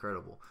freaking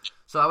incredible.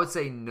 So I would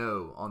say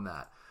no on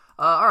that.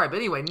 All right, but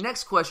anyway,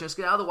 next question. Let's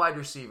get out of the wide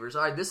receivers.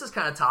 All right, this is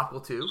kind of topical,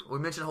 too. We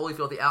mentioned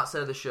Holyfield at the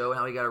outset of the show and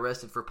how he got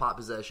arrested for pot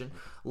possession.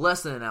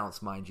 Less than an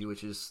ounce, mind you,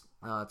 which is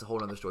it's a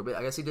whole other story. But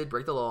I guess he did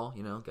break the law,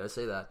 got to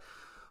say that.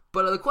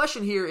 But the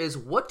question here is,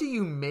 what do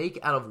you make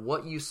out of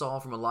what you saw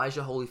from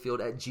Elijah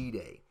Holyfield at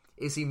G-Day?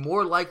 Is he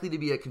more likely to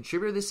be a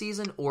contributor this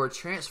season or a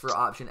transfer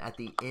option at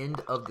the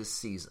end of the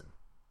season?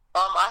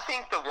 I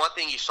think the one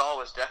thing you saw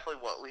was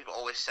definitely what we've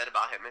always said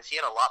about him is he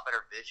had a lot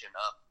better vision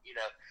of,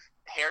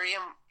 Harry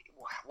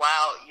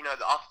while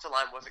the offensive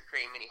line wasn't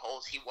creating many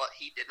holes, he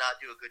did not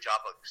do a good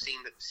job of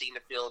seeing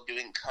the field,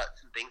 doing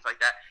cuts and things like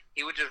that.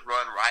 He would just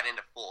run right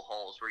into full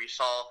holes. Where you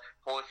saw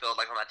Holyfield,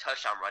 like on that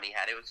touchdown run he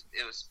had, it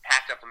was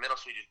packed up the middle,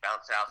 so he just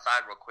bounced it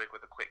outside real quick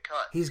with a quick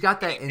cut. He's got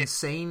that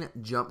insane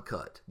jump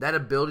cut. That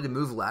ability to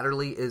move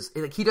laterally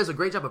he does a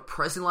great job of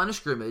pressing line of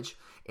scrimmage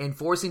and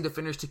forcing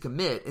defenders to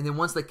commit. And then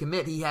once they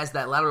commit, he has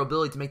that lateral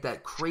ability to make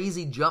that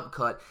crazy jump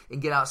cut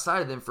and get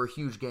outside of them for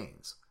huge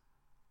gains.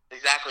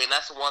 Exactly, and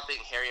that's the one thing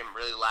Harrion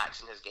really lacks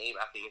in his game.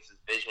 I think it's his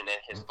vision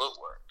and his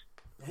footwork.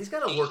 He's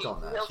got to work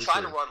on that. He'll try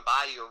to run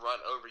by you or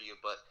run over you,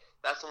 but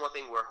that's the one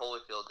thing where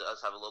Holyfield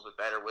does have a little bit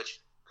better, which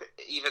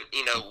even,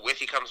 if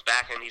he comes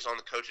back and he's on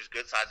the coach's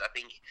good side, I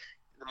think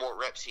the more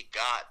reps he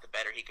got, the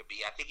better he could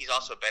be. I think he's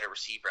also a better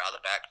receiver out of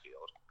the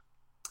backfield.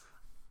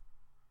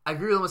 I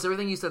agree with almost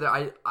everything you said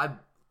there. I'm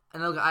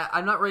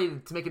not ready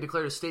to make a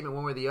declarative statement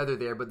one way or the other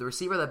there, but the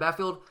receiver of that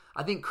backfield,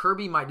 I think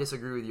Kirby might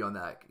disagree with you on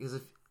that, because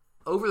if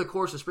over the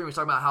course of spring, we're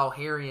talking about how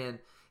Harrion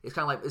is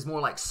is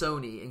more like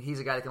Sony, and he's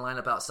a guy that can line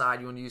up outside.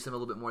 You want to use him a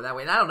little bit more that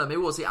way. And I don't know, maybe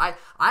we'll see. I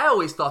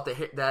always thought that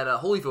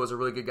Holyfield was a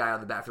really good guy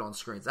on the backfield on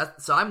screens.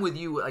 So I'm with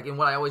you in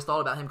what I always thought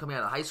about him coming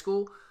out of high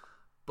school.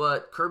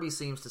 But Kirby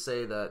seems to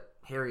say that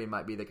Harrion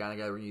might be the kind of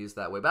guy we're going to use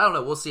that way. But I don't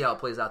know. We'll see how it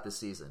plays out this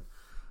season.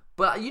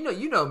 But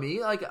you know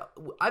me. Like,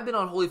 I've been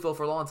on Holyfield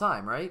for a long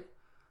time, right?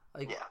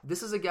 Like,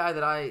 This is a guy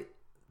that I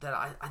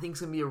think is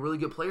going to be a really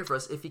good player for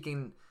us if he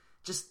can.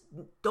 Just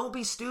don't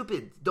be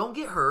stupid. Don't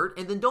get hurt,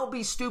 and then don't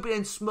be stupid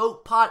and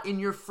smoke pot in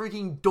your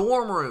freaking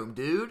dorm room,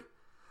 dude.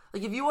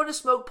 Like, if you want to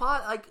smoke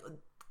pot,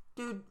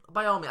 dude,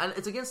 by all means,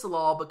 it's against the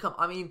law. But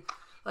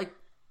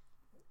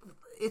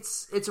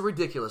it's a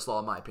ridiculous law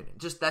in my opinion.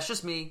 That's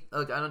just me.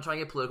 I'm not trying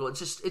to get political. It's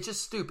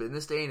just stupid in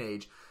this day and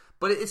age.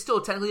 But it's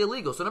still technically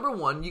illegal. So number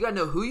one, you got to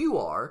know who you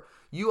are.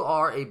 You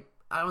are I don't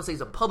want to say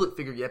he's a public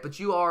figure yet, but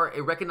you are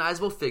a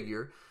recognizable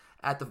figure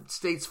at the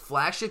state's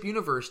flagship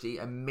university,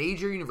 a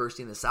major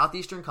university in the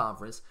Southeastern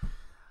Conference.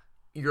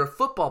 You're a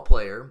football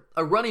player,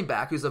 a running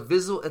back it's a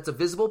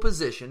visible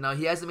position. Now,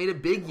 he hasn't made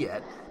it big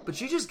yet, but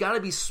you just got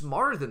to be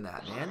smarter than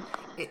that, man.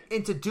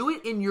 And to do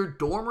it in your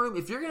dorm room,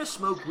 if you're going to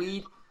smoke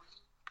weed,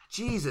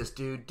 Jesus,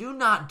 dude, do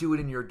not do it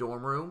in your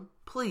dorm room.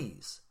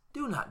 Please,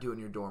 do not do it in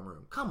your dorm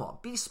room. Come on,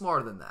 be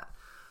smarter than that.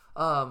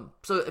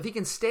 So if he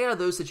can stay out of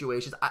those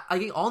situations, I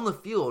think on the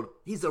field,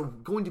 he's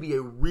going to be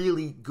a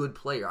really good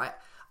player.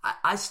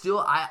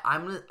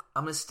 I'm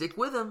gonna stick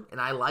with him,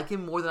 and I like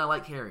him more than I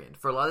like Harrion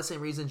for a lot of the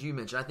same reasons you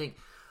mentioned. I think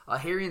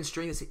Harrion's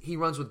strength is he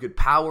runs with good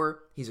power.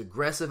 He's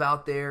aggressive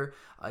out there.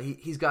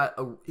 He's got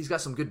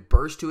some good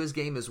burst to his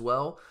game as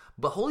well.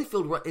 But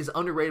Holyfield is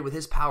underrated with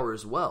his power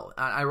as well.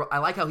 I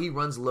like how he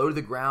runs low to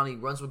the ground. He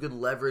runs with good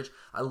leverage.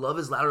 I love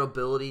his lateral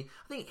ability.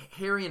 I think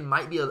Harrion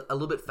might be a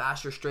little bit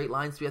faster straight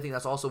line speed. I think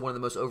that's also one of the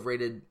most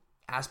overrated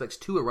aspects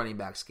to a running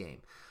back's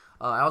game.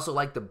 I also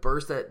like the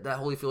burst that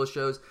Holyfield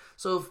shows.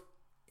 So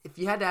if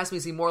you had to ask me,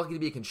 is he more likely to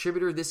be a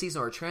contributor this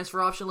season or a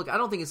transfer option? Look, I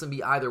don't think it's going to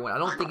be either one. I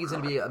don't think he's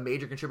going to be a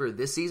major contributor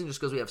this season just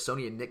because we have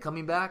Sony and Nick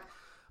coming back.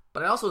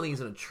 But I also think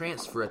he's going to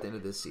transfer at the end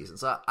of this season.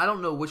 So I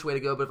don't know which way to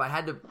go. But if I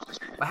had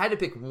to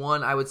pick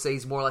one, I would say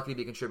he's more likely to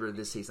be a contributor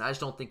this season. I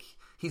just don't think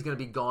he's going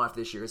to be gone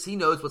after this year, because he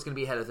knows what's going to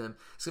be ahead of him.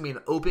 It's going to be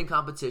an open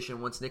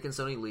competition once Nick and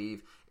Sony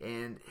leave,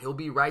 and he'll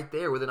be right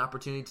there with an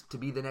opportunity to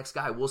be the next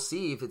guy. We'll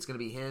see if it's going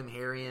to be him,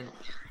 Harrion,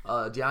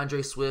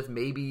 DeAndre Swift,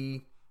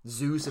 maybe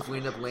Zeus if we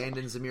end up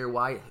landing Zamir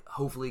White.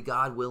 Hopefully,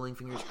 God willing,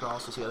 fingers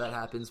crossed, we'll see how that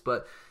happens.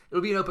 But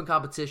it'll be an open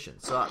competition.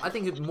 So I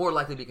think he's more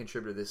likely to be a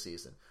contributor this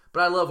season.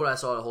 But I love what I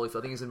saw at Holyfield.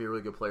 I think he's going to be a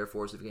really good player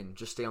for us if he can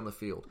just stay on the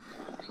field.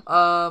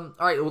 All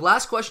right, well,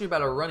 last question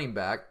about our running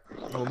back.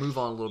 We'll move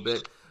on a little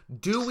bit.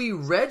 Do we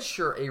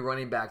redshirt a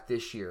running back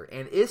this year?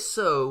 And if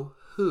so,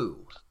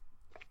 who?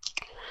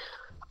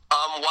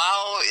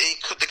 While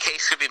the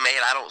case could be made,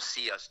 I don't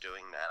see us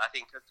doing that. I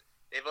think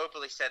they've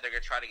openly said they're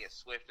going to try to get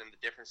Swift into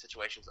different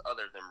situations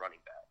other than running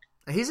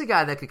back. He's a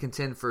guy that could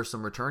contend for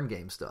some return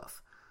game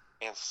stuff.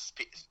 And,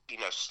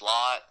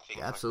 slot,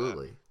 things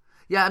absolutely. Like that.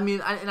 Yeah, I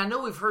mean, I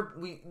know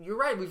you're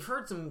right, we've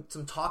heard some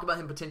talk about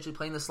him potentially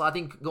playing the slot. I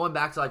think going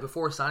back to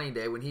before signing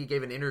day when he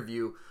gave an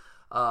interview,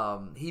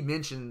 he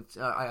mentioned,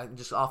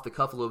 just off the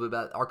cuff a little bit,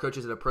 about our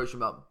coaches had approached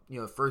him about,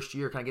 first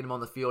year, kind of get him on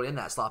the field in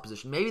that slot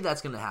position. Maybe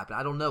that's going to happen.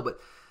 I don't know, but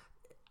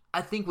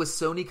I think with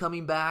Sony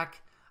coming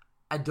back,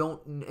 and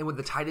with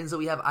the tight ends that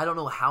we have, I don't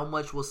know how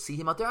much we'll see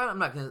him out there. I'm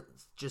not going to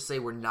just say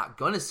we're not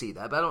going to see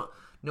that, but I don't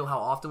know how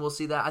often we'll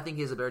see that. I think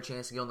he has a better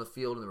chance to get on the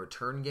field in the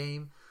return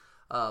game.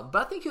 But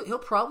I think he'll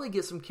probably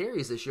get some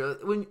carries this year.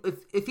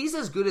 If he's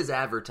as good as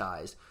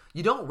advertised,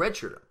 you don't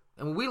redshirt him.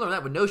 I mean, we learned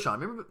that with No-Shawn.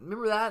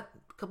 Remember that?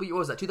 A couple years, what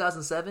was that,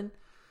 2007?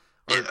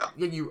 Yeah. I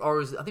think we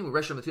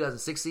redshirted him in the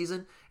 2006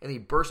 season, and he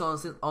burst on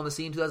the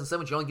scene in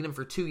 2007. You only get him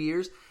for 2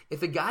 years.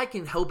 If a guy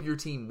can help your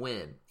team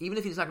win, even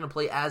if he's not going to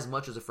play as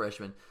much as a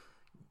freshman,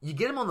 you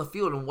get him on the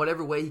field in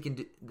whatever way you can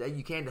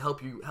to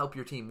help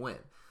your team win.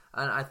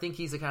 And I think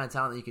he's the kind of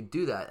talent that you can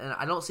do that. And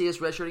I don't see us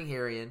redshirting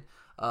Harrion.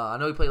 I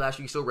know he played last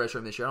year. You still redshirt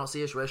him this year. I don't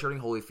see us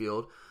redshirting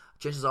Holyfield.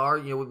 chances are,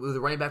 with the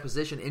running back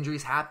position,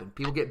 injuries happen.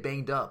 People get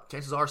banged up.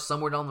 Chances are,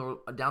 somewhere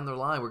down their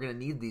line, we're going to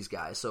need these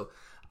guys. So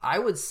I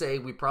would say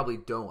we probably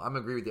don't. I'm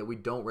agree with you. We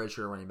don't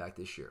redshirt a running back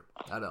this year.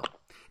 I don't.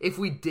 If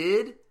we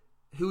did,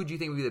 who would you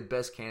think would be the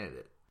best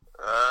candidate?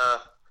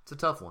 It's a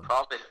tough one.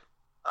 Probably,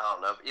 I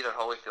don't know, either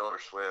Holyfield or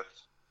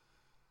Swift.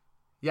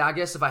 Yeah, I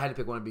guess if I had to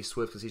pick one, it'd be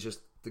Swift because he's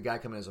just the guy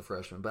coming as a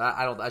freshman. But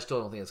I still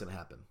don't think that's going to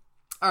happen.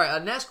 All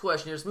right, next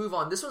question here. Let's move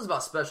on. This one's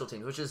about special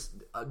teams, which is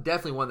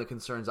definitely one of the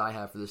concerns I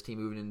have for this team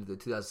moving into the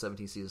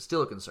 2017 season.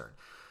 Still a concern.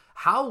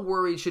 How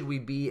worried should we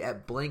be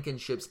at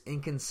Blankenship's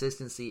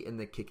inconsistency in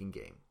the kicking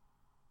game?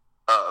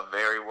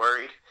 Very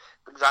worried.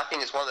 Because I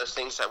think it's one of those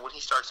things that when he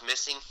starts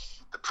missing,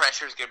 the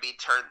pressure is going to be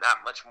turned that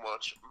much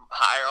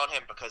higher on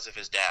him because of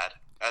his dad.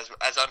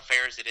 As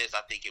unfair as it is,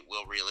 I think it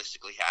will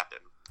realistically happen.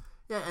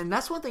 Yeah, and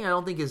that's one thing I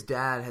don't think his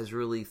dad has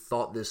really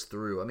thought this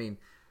through. I mean,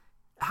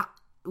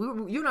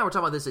 you and I were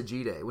talking about this at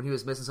G-Day when he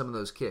was missing some of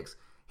those kicks.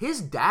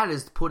 His dad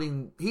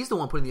he's the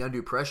one putting the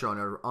undue pressure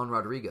on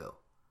Rodrigo.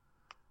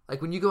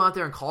 Like when you go out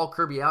there and call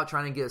Kirby out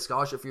trying to get a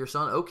scholarship for your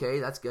son, okay,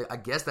 that's good. I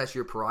guess that's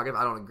your prerogative.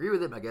 I don't agree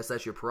with it, but I guess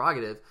that's your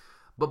prerogative.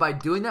 But by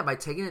doing that, by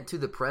taking it to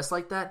the press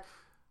like that,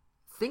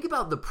 think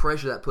about the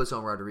pressure that puts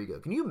on Rodrigo.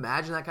 Can you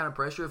imagine that kind of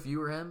pressure if you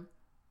were him?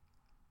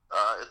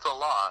 It's a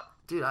lot.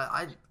 Dude,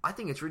 I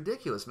think it's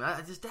ridiculous,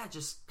 man. Dad,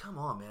 just come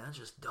on, man. That's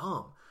just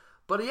dumb.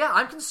 But yeah,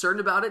 I'm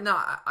concerned about it.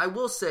 Now, I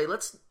will say,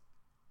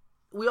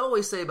 we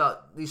always say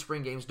about these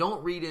spring games,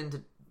 don't read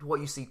into what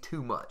you see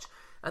too much.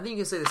 I think you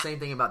can say the same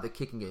thing about the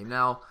kicking game.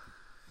 Now,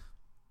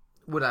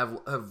 would I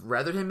have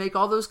rather him make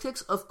all those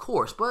kicks? Of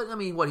course. But, I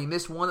mean, he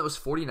missed one that was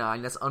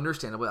 49. That's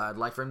understandable. I'd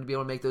like for him to be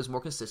able to make those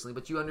more consistently,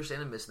 but you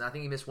understand him missing. I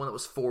think he missed one that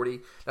was 40.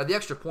 Now, the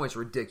extra point's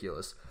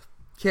ridiculous.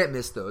 Can't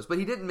miss those. But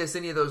he didn't miss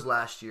any of those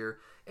last year.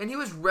 And he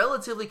was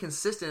relatively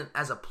consistent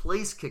as a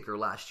place kicker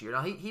last year.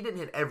 Now, he didn't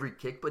hit every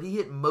kick, but he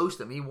hit most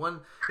of them. He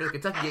won. The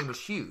Kentucky game was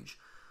huge.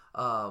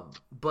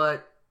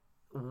 But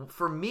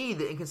for me,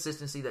 the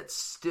inconsistency that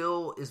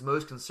still is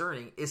most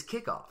concerning is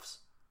kickoffs.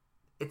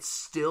 It's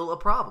still a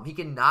problem. He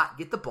cannot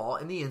get the ball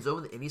in the end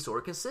zone with any sort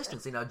of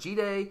consistency. Now,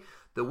 G-Day,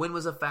 the win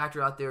was a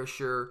factor out there,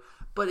 sure.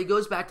 But it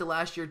goes back to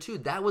last year, too.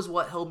 That was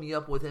what held me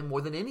up with him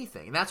more than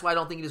anything. And that's why I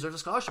don't think he deserves a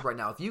scholarship right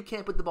now. If you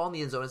can't put the ball in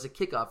the end zone as a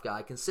kickoff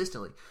guy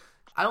consistently,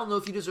 I don't know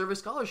if you deserve a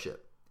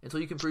scholarship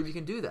until you can prove you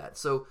can do that.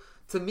 So,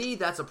 to me,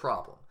 that's a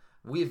problem.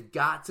 We've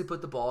got to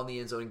put the ball in the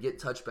end zone and get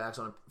touchbacks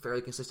on a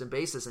fairly consistent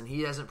basis, and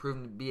he hasn't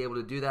proven to be able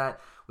to do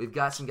that. We've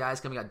got some guys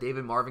coming. Got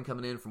David Marvin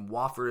coming in from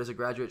Wofford as a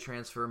graduate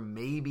transfer.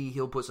 Maybe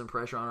he'll put some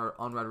pressure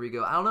on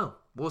Rodrigo. I don't know.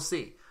 We'll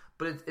see.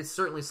 But it's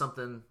certainly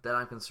something that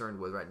I'm concerned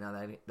with right now,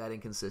 that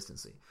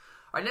inconsistency.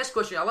 All right, next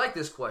question. I like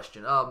this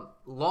question.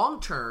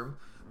 Long-term,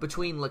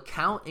 between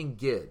LeCount and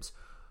Gibbs,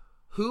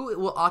 who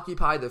will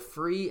occupy the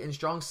free and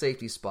strong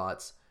safety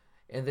spots,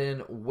 and then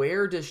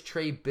where does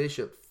Trey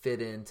Bishop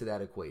fit into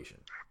that equation?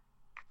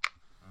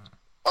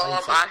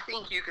 I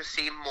think you could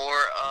see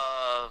more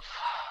of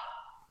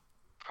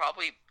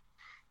probably,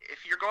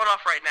 if you're going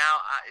off right now,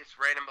 it's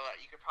random,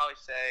 but you could probably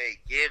say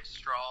Gibbs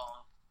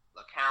strong,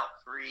 LeCount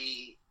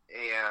free,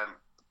 and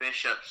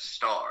Bishop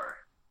star.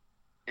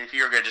 If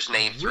you're going to just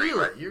name three.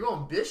 Really? You're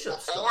going Bishop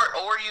star?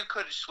 Or you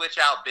could switch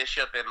out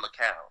Bishop and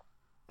LeCount.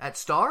 At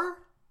star?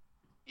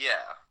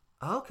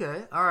 Yeah.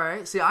 Okay, all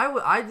right. See, I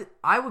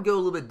would go a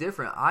little bit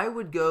different. I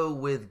would go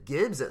with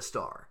Gibbs at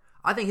star.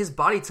 I think his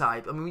body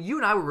type, I mean, you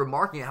and I were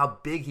remarking at how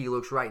big he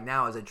looks right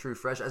now as an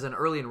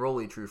early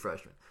enrollee true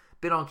freshman.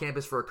 Been on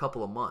campus for a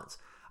couple of months.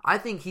 I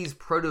think he's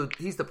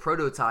the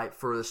prototype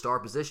for the star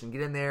position.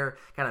 Get in there,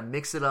 kind of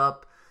mix it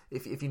up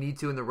if you need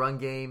to in the run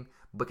game,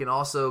 but can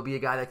also be a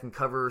guy that can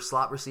cover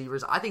slot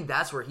receivers. I think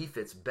that's where he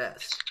fits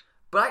best.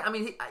 But, I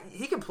mean,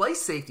 he can play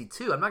safety,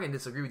 too. I'm not going to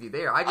disagree with you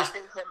there. I think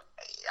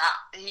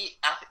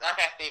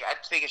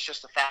it's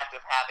just the fact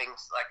of having,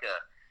 like,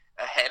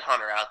 a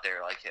headhunter out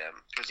there like him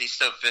because he's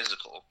so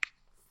physical.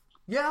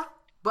 Yeah,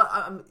 but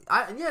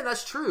yeah,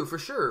 that's true for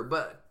sure.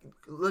 But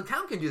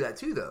LeCount can do that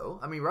too, though.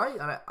 I mean, right?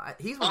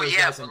 He's one of those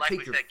guys. But like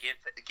we said,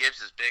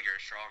 Gibbs is bigger,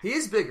 stronger. He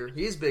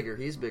is bigger.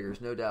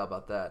 There's no doubt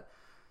about that.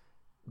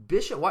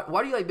 Bishop,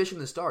 why do you like Bishop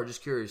in the star?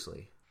 Just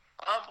curiously.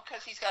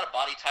 Because he's got a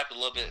body type a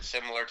little bit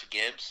similar to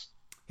Gibbs.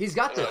 He's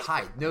got the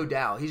height, no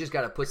doubt. He's just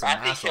got to put some mass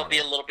on it. I think he'll be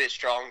a little bit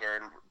stronger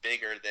and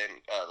bigger than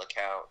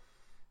LeCount.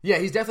 Yeah,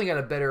 he's definitely got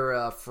a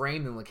better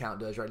frame than LeCount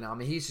does right now. I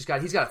mean, he's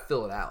got to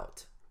fill it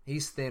out.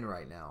 He's thin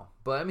right now,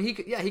 but I mean, he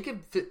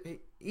could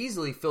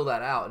easily fill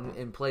that out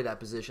and play that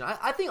position.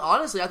 I think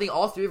honestly,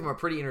 all three of them are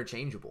pretty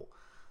interchangeable.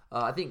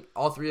 I think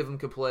all three of them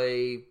could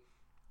play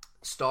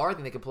star. I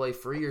think they could play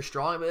free or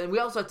strong. And we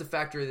also have to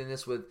factor in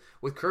this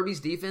with Kirby's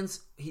defense.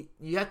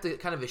 You have to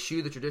kind of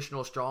eschew the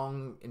traditional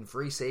strong and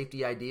free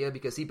safety idea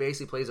because he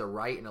basically plays a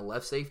right and a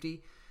left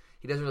safety.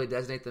 He doesn't really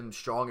designate them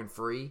strong and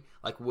free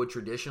like would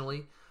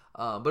traditionally.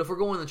 But if we're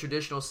going in the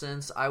traditional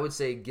sense, I would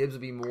say Gibbs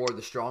would be more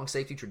the strong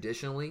safety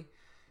traditionally,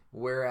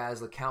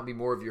 whereas LeCount would be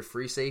more of your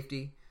free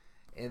safety.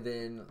 And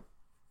then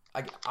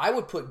I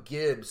would put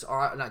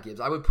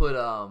I would put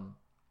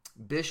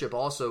Bishop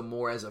also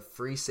more as a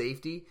free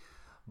safety.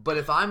 But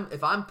if I'm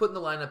putting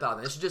the lineup out,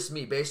 and this is just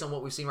me based on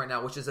what we've seen right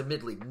now, which is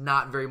admittedly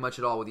not very much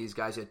at all with these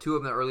guys. You had two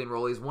of them that are early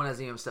enrollees. One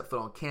hasn't even stepped foot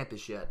on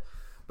campus yet.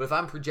 But if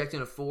I'm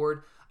projecting a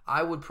forward,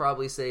 I would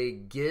probably say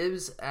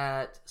Gibbs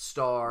at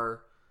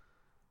star,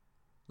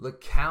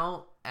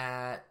 LeCount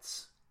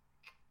at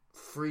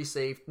free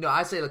safety. No,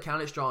 I'd say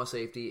LeCount at strong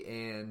safety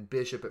and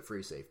Bishop at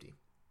free safety.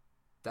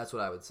 That's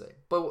what I would say.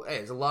 But hey,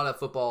 there's a lot of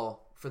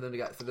football for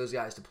those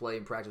guys to play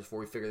and practice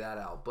before we figure that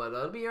out. But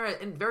it'll be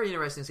very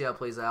interesting to see how it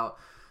plays out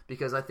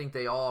because I think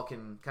they all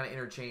can kind of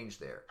interchange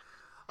there.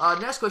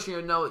 Next question.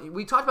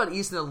 We talked about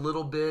Easton a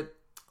little bit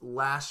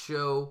last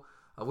show,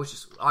 which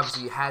is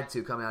obviously you had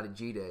to come out of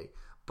G-Day.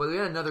 But we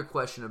had another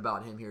question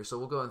about him here, so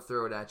we'll go and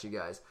throw it at you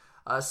guys.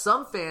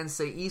 Some fans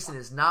say Easton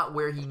is not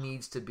where he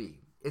needs to be.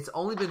 It's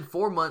only been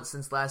 4 months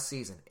since last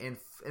season, and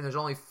there's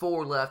only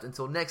 4 left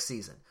until next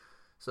season.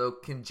 So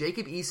can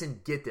Jacob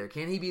Eason get there?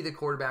 Can he be the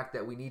quarterback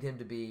that we need him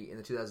to be in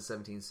the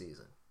 2017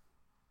 season?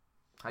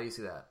 How do you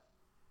see that?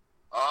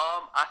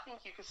 I think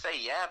you could say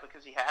yeah,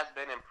 because he has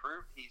been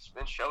improved. He's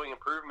been showing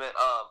improvement.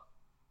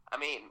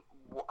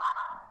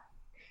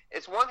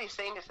 It's one of these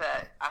things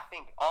that I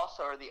think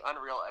also are the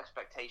unreal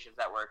expectations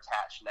that were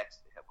attached next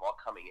to him while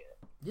coming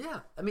in. Yeah.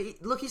 I mean,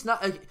 look, he's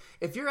not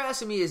 – if you're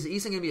asking me, is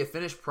Eason going to be a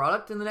finished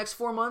product in the next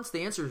 4 months,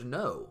 the answer is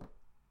no.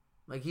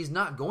 Like, he's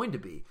not going to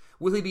be.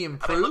 Will he be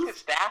improved? I mean, look at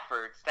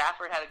Stafford.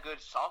 Stafford had a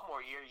good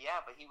sophomore year, yeah,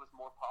 but he was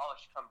more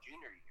polished come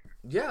junior year.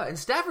 Yeah, and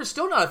Stafford's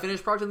still not a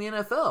finished product in the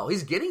NFL.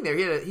 He's getting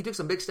there. He took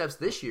some big steps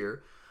this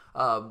year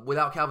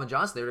without Calvin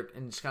Johnson there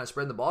and just kind of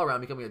spreading the ball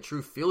around, becoming a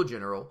true field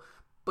general.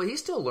 But he's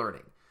still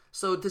learning.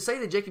 So to say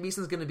that Jacob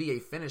Eason's going to be a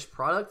finished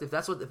product, if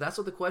that's what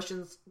the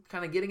question's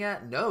kind of getting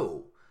at,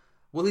 no.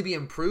 Will he be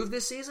improved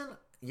this season?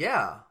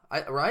 Yeah.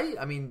 Right?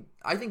 I mean,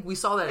 I think we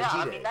saw that at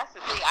G-Day. I mean, that's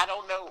the thing. I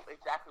don't know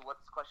exactly what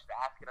this question to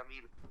ask. I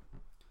mean,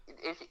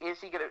 is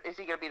he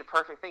gonna be the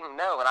perfect thing?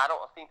 No, and I don't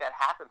think that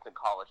happens in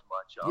college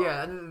much.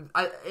 Yeah, and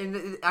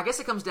I guess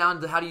it comes down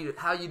to how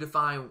you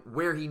define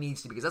where he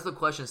needs to be, because that's what the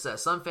question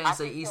says. Some fans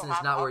say Easton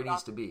is not where he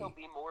needs to be. He'll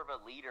be more of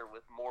a leader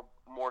with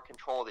more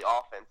control of the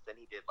offense than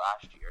he did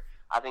last year.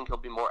 I think he'll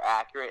be more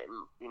accurate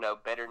and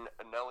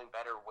knowing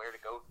better where to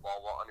go with the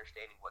ball while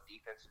understanding what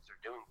defenses are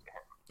doing to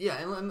him.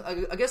 Yeah,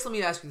 and I guess let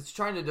me ask you,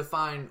 trying to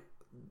define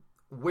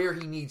where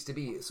he needs to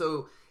be.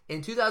 So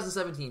in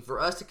 2017, for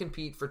us to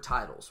compete for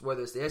titles,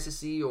 whether it's the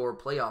SEC or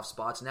playoff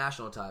spots,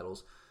 national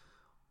titles,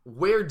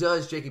 where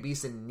does Jacob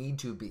Eason need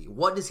to be?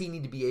 What does he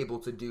need to be able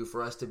to do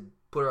for us to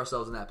put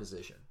ourselves in that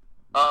position?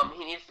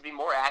 He needs to be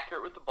more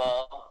accurate with the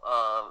ball.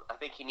 I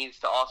think he needs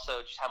to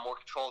also just have more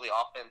control of the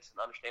offense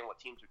and understand what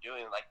teams are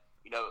doing, like,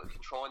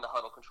 controlling the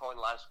huddle, controlling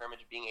the line of scrimmage,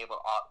 being able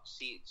to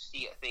see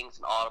things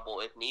and audible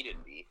if needed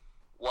be,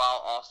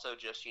 while also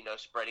just,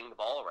 spreading the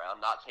ball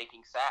around, not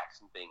taking sacks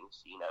and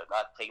things,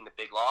 not taking the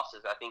big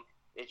losses. I think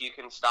if you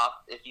can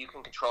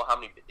control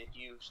if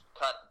you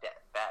cut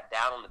that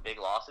down on the big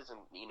losses and,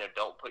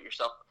 don't put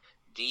yourself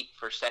deep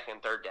for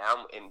second, third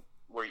down and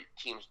where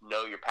teams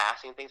know you're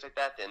passing and things like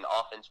that, then the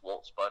offense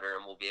won't sputter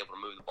and we'll be able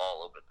to move the ball a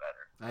little bit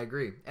better. I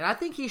agree. And I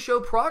think he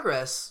showed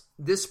progress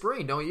this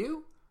spring, don't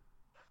you?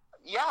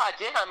 Yeah, I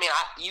did. I mean,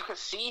 you could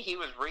see he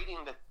was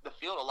reading the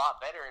field a lot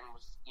better and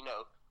was,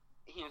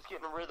 he was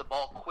getting rid of the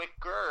ball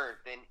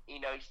quicker than, he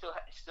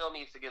still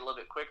needs to get a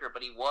little bit quicker,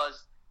 but he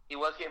was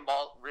getting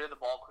rid of the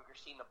ball quicker,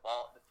 seeing the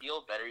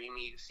field better. You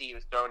need to see he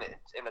was throwing it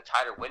in the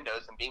tighter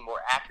windows and being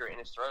more accurate in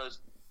his throws,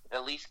 and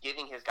at least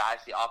giving his guys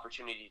the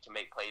opportunity to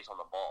make plays on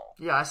the ball.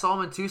 Yeah, I saw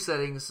him in 2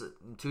 settings,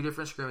 2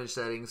 different scrimmage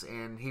settings,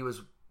 and he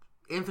was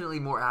infinitely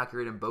more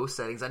accurate in both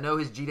settings. I know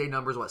his G-Day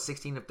numbers,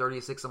 16 of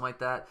 36, something like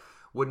that,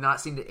 would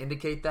not seem to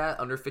indicate that,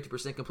 under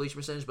 50% completion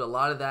percentage, but a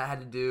lot of that had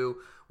to do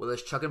with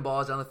us chucking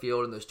balls down the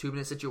field in those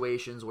 2-minute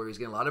situations where he's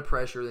getting a lot of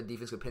pressure, the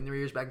defense could pin their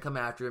ears back and come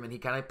after him, and he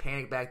kind of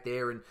panicked back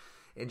there and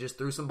just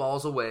threw some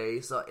balls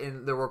away. So,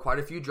 and there were quite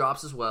a few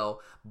drops as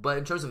well. But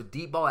in terms of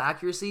deep ball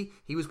accuracy,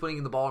 he was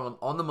putting the ball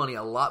on the money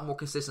a lot more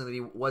consistently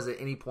than he was at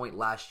any point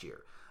last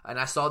year. And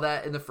I saw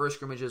that in the first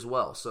scrimmage as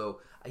well. So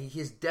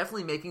he's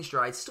definitely making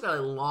strides. He's still got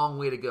a long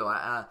way to go.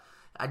 I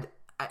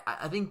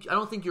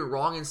don't think you're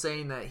wrong in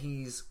saying that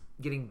he's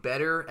getting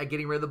better at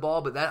getting rid of the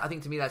ball, but I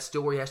think to me that's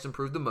still where he has to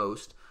improve the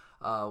most.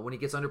 When he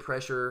gets under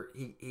pressure,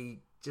 he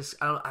just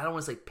I don't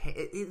want to say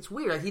it's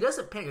weird. Like, he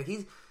doesn't panic. Like,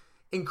 he's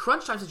in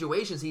crunch time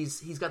situations.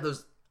 He's got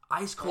those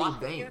ice cold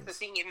veins. Here's the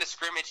thing in the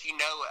scrimmage,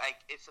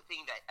 it's the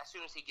thing that as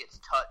soon as he gets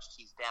touched,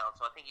 he's down.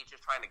 So I think he's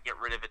just trying to get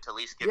rid of it to at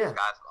least give his guys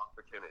an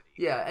opportunity.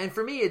 Yeah, and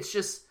for me, it's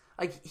just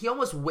like he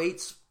almost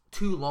waits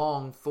too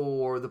long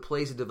for the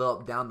plays to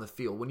develop down the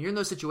field. When you're in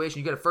those situations,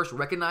 you got to first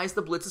recognize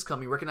the blitz is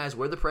coming, recognize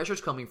where the pressure is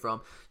coming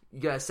from.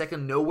 You got to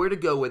second know where to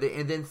go with it,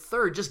 and then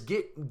third, just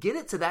get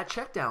it to that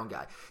check down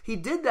guy. He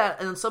did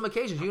that on some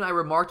occasions. You and I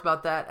remarked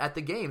about that at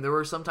the game. There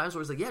were some times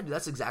where it's like, yeah, dude,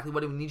 that's exactly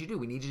what we need you to do.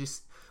 We need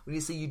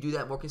to see you do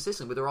that more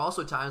consistently. But there were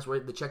also times where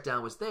the check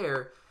down was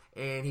there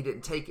and he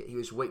didn't take it. He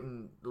was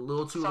waiting a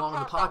little too long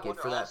in the pocket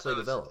for that play to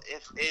develop.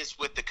 Is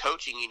with the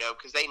coaching,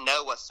 because they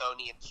know what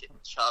Sony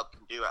and Chubb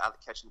can do out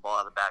of catching the ball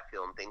out of the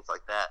backfield and things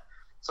like that.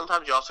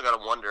 sometimes you also got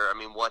to wonder, I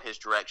mean, what his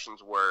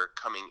directions were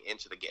coming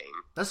into the game.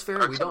 That's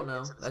fair. We don't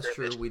know. That's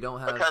true. We don't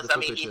have because the I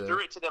mean, he threw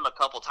it to them a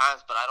couple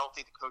times, but I don't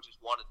think the coaches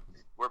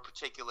were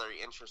particularly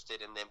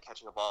interested in them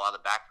catching a ball out of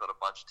the backfield a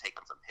bunch,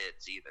 taking some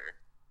hits either.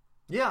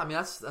 Yeah, I mean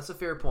that's a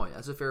fair point.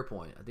 That's a fair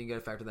point. I think you got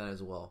to factor that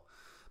as well.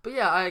 But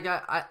yeah,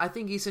 I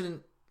think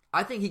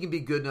I think he can be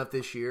good enough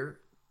this year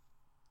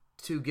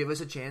to give us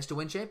a chance to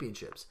win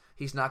championships.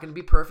 He's not going to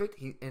be perfect,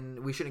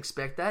 and we shouldn't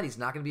expect that. He's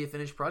not going to be a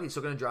finished product. He's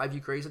still going to drive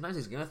you crazy sometimes.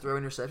 He's going to throw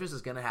interceptions.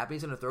 It's going to happen.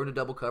 He's going to throw into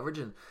double coverage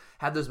and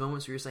have those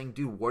moments where you're saying,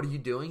 dude, what are you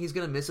doing? He's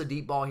going to miss a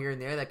deep ball here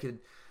and there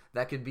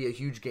that could be a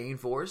huge gain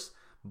for us.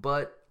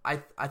 But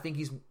I think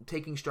he's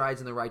taking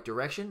strides in the right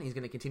direction. He's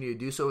going to continue to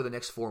do so over the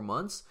next 4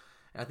 months.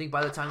 And I think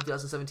by the time the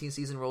 2017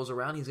 season rolls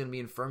around, he's going to be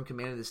in firm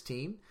command of this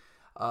team.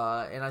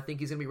 And I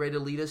think he's going to be ready to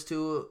lead us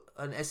to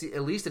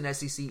at least an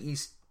SEC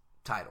East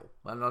title.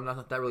 I don't know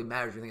if that really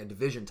matters. I think a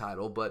division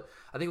title, but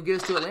I think we'll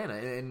get us to Atlanta,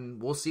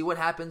 and we'll see what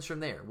happens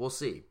from there. We'll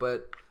see,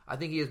 but I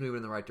think he is moving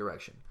in the right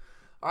direction.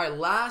 All right,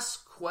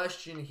 last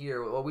question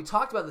here. Well, we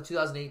talked about the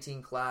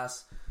 2018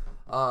 class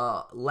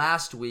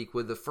last week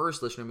with the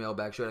first listener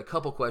mailbag show. I had a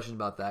couple questions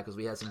about that because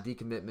we had some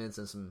decommitments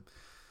and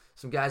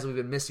some guys that we've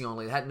been missing on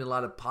lately. There hadn't been a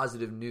lot of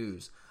positive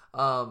news.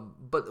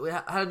 But we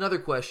had another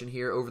question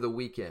here over the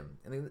weekend,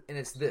 and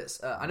it's this.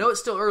 I know it's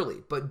still early,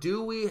 but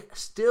do we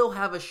still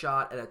have a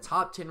shot at a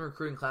top 10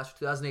 recruiting class for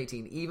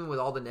 2018, even with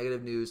all the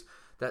negative news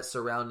that's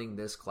surrounding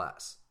this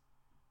class?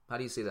 How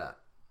do you see that?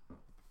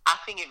 I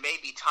think it may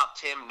be top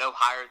 10, no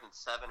higher than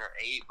 7 or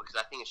 8, because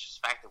I think it's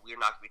just the fact that we're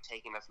not going to be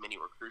taking as many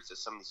recruits as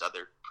some of these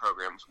other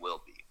programs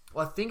will be.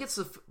 Well, I think it's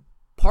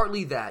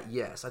partly that,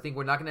 yes. I think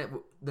we're not going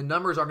to – the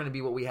numbers aren't going to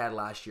be what we had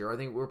last year. I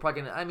think we're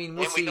probably going to – I mean,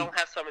 we'll see. And we don't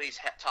have some of these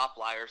top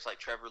liars like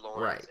Trevor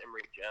Lawrence,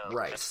 Emory Jones.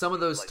 Right. Some of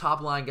those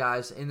top-line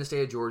guys in the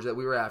state of Georgia that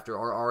we were after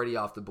are already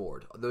off the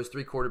board. Those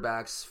 3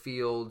 quarterbacks,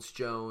 Fields,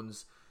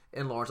 Jones,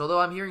 and Lawrence.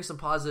 Although I'm hearing some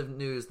positive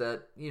news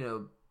that,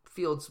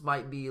 Fields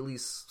might be at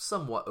least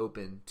somewhat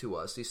open to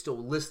us. He's still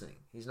listening.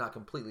 He's not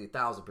completely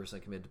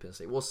 1,000% committed to Penn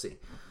State. We'll see.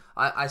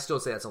 I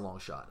still say that's a long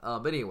shot.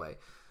 But anyway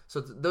 – so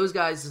those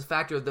guys, the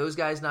factor of those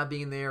guys not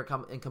being there,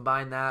 and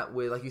combine that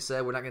with, like you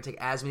said, we're not going to take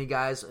as many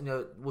guys.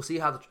 We'll see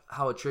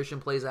how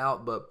attrition plays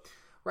out. But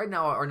right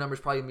now, our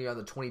numbers probably going to be around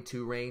the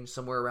 22 range,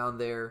 somewhere around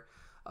there.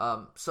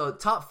 So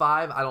top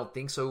 5, I don't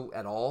think so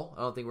at all.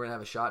 I don't think we're going to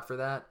have a shot for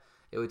that.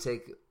 It would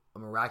take a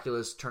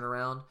miraculous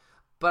turnaround.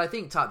 But I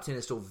think top 10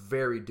 is still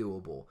very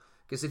doable.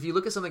 Because if you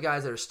look at some of the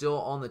guys that are still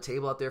on the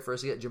table out there for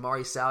us to get,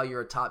 Jamari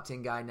Salyer, a top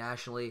 10 guy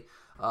nationally.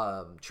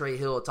 Trey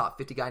Hill, a top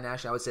 50 guy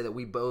nationally. I would say that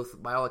we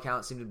both, by all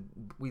accounts,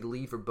 we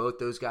lead for both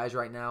those guys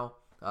right now.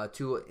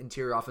 2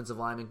 interior offensive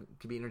linemen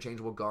could be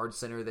interchangeable guard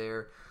center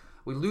there.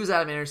 We lose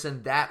Adam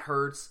Anderson. That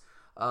hurts.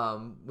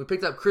 We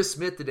picked up Chris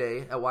Smith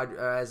today at wide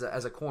as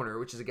a corner,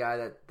 which is a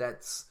guy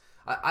that's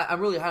I'm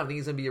really high. I think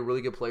he's going to be a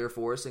really good player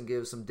for us and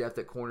give some depth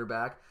at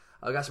cornerback.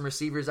 I got some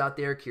receivers out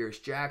there: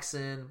 Kyrus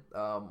Jackson,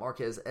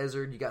 Marquez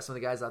Ezzard. You got some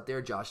of the guys out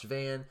there: Josh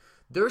Van.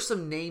 There's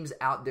some names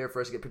out there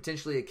for us to get.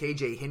 Potentially a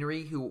KJ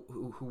Henry, who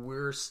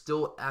we're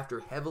still after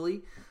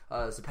heavily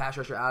as a pass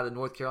rusher out of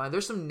North Carolina.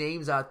 There's some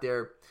names out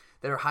there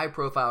that are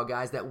high-profile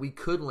guys that we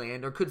could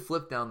land or could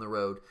flip down the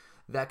road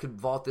that could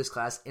vault this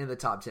class in the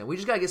top 10. We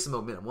just got to get some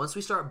momentum. Once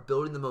we start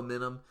building the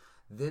momentum,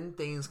 then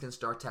things can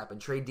start tapping.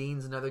 Trey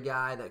Dean's another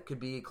guy that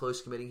could be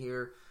close committing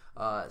here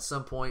at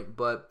some point.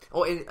 But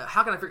and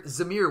how can I forget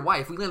Zamir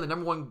White? If we land the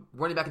number 1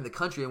 running back in the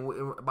country,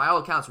 and by all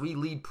accounts, we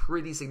lead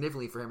pretty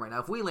significantly for him right now.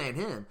 If we land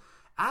him,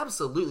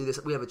 absolutely,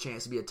 we have a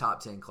chance to be a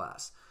top 10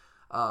 class.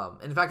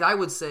 In fact, I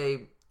would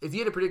say, if you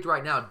had to predict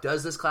right now,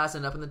 does this class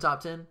end up in the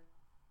top 10?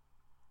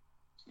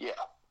 Yeah.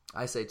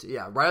 I say,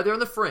 right there on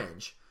the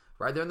fringe.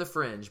 Right there on the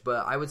fringe.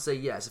 But I would say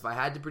yes. If I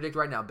had to predict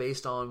right now,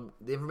 based on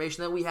the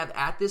information that we have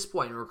at this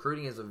point, and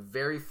recruiting is a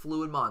very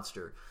fluid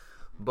monster.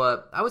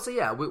 But I would say,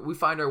 we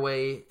find our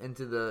way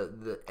into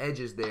the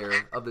edges there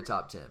of the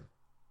top 10.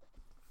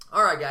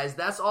 All right, guys,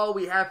 that's all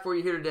we have for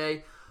you here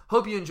today.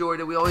 Hope you enjoyed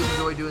it. We always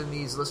enjoy doing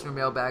these listener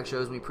mailbag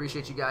shows. We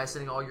appreciate you guys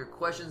sending all your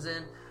questions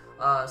in.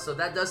 So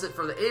that does it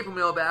for the April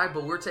mailbag,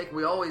 but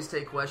we always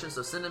take questions,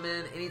 so send them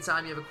in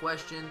anytime you have a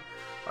question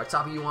or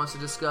topic you want us to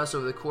discuss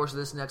over the course of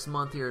this next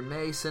month here in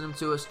May. Send them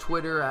to us,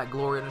 Twitter at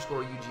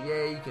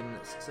glory_UGA. You can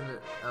send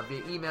it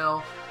via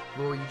email,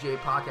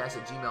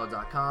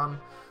 gloryugapodcast@gmail.com.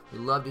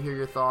 We'd love to hear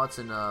your thoughts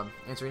and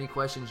answer any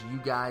questions you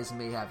guys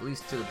may have, at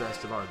least to the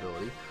best of our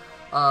ability.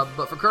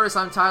 But for Curtis,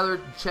 I'm Tyler.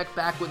 Check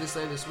back with us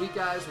later this week,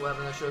 guys. We'll have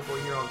another show for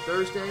you here on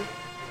Thursday.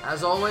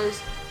 As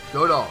always,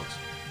 go Dogs.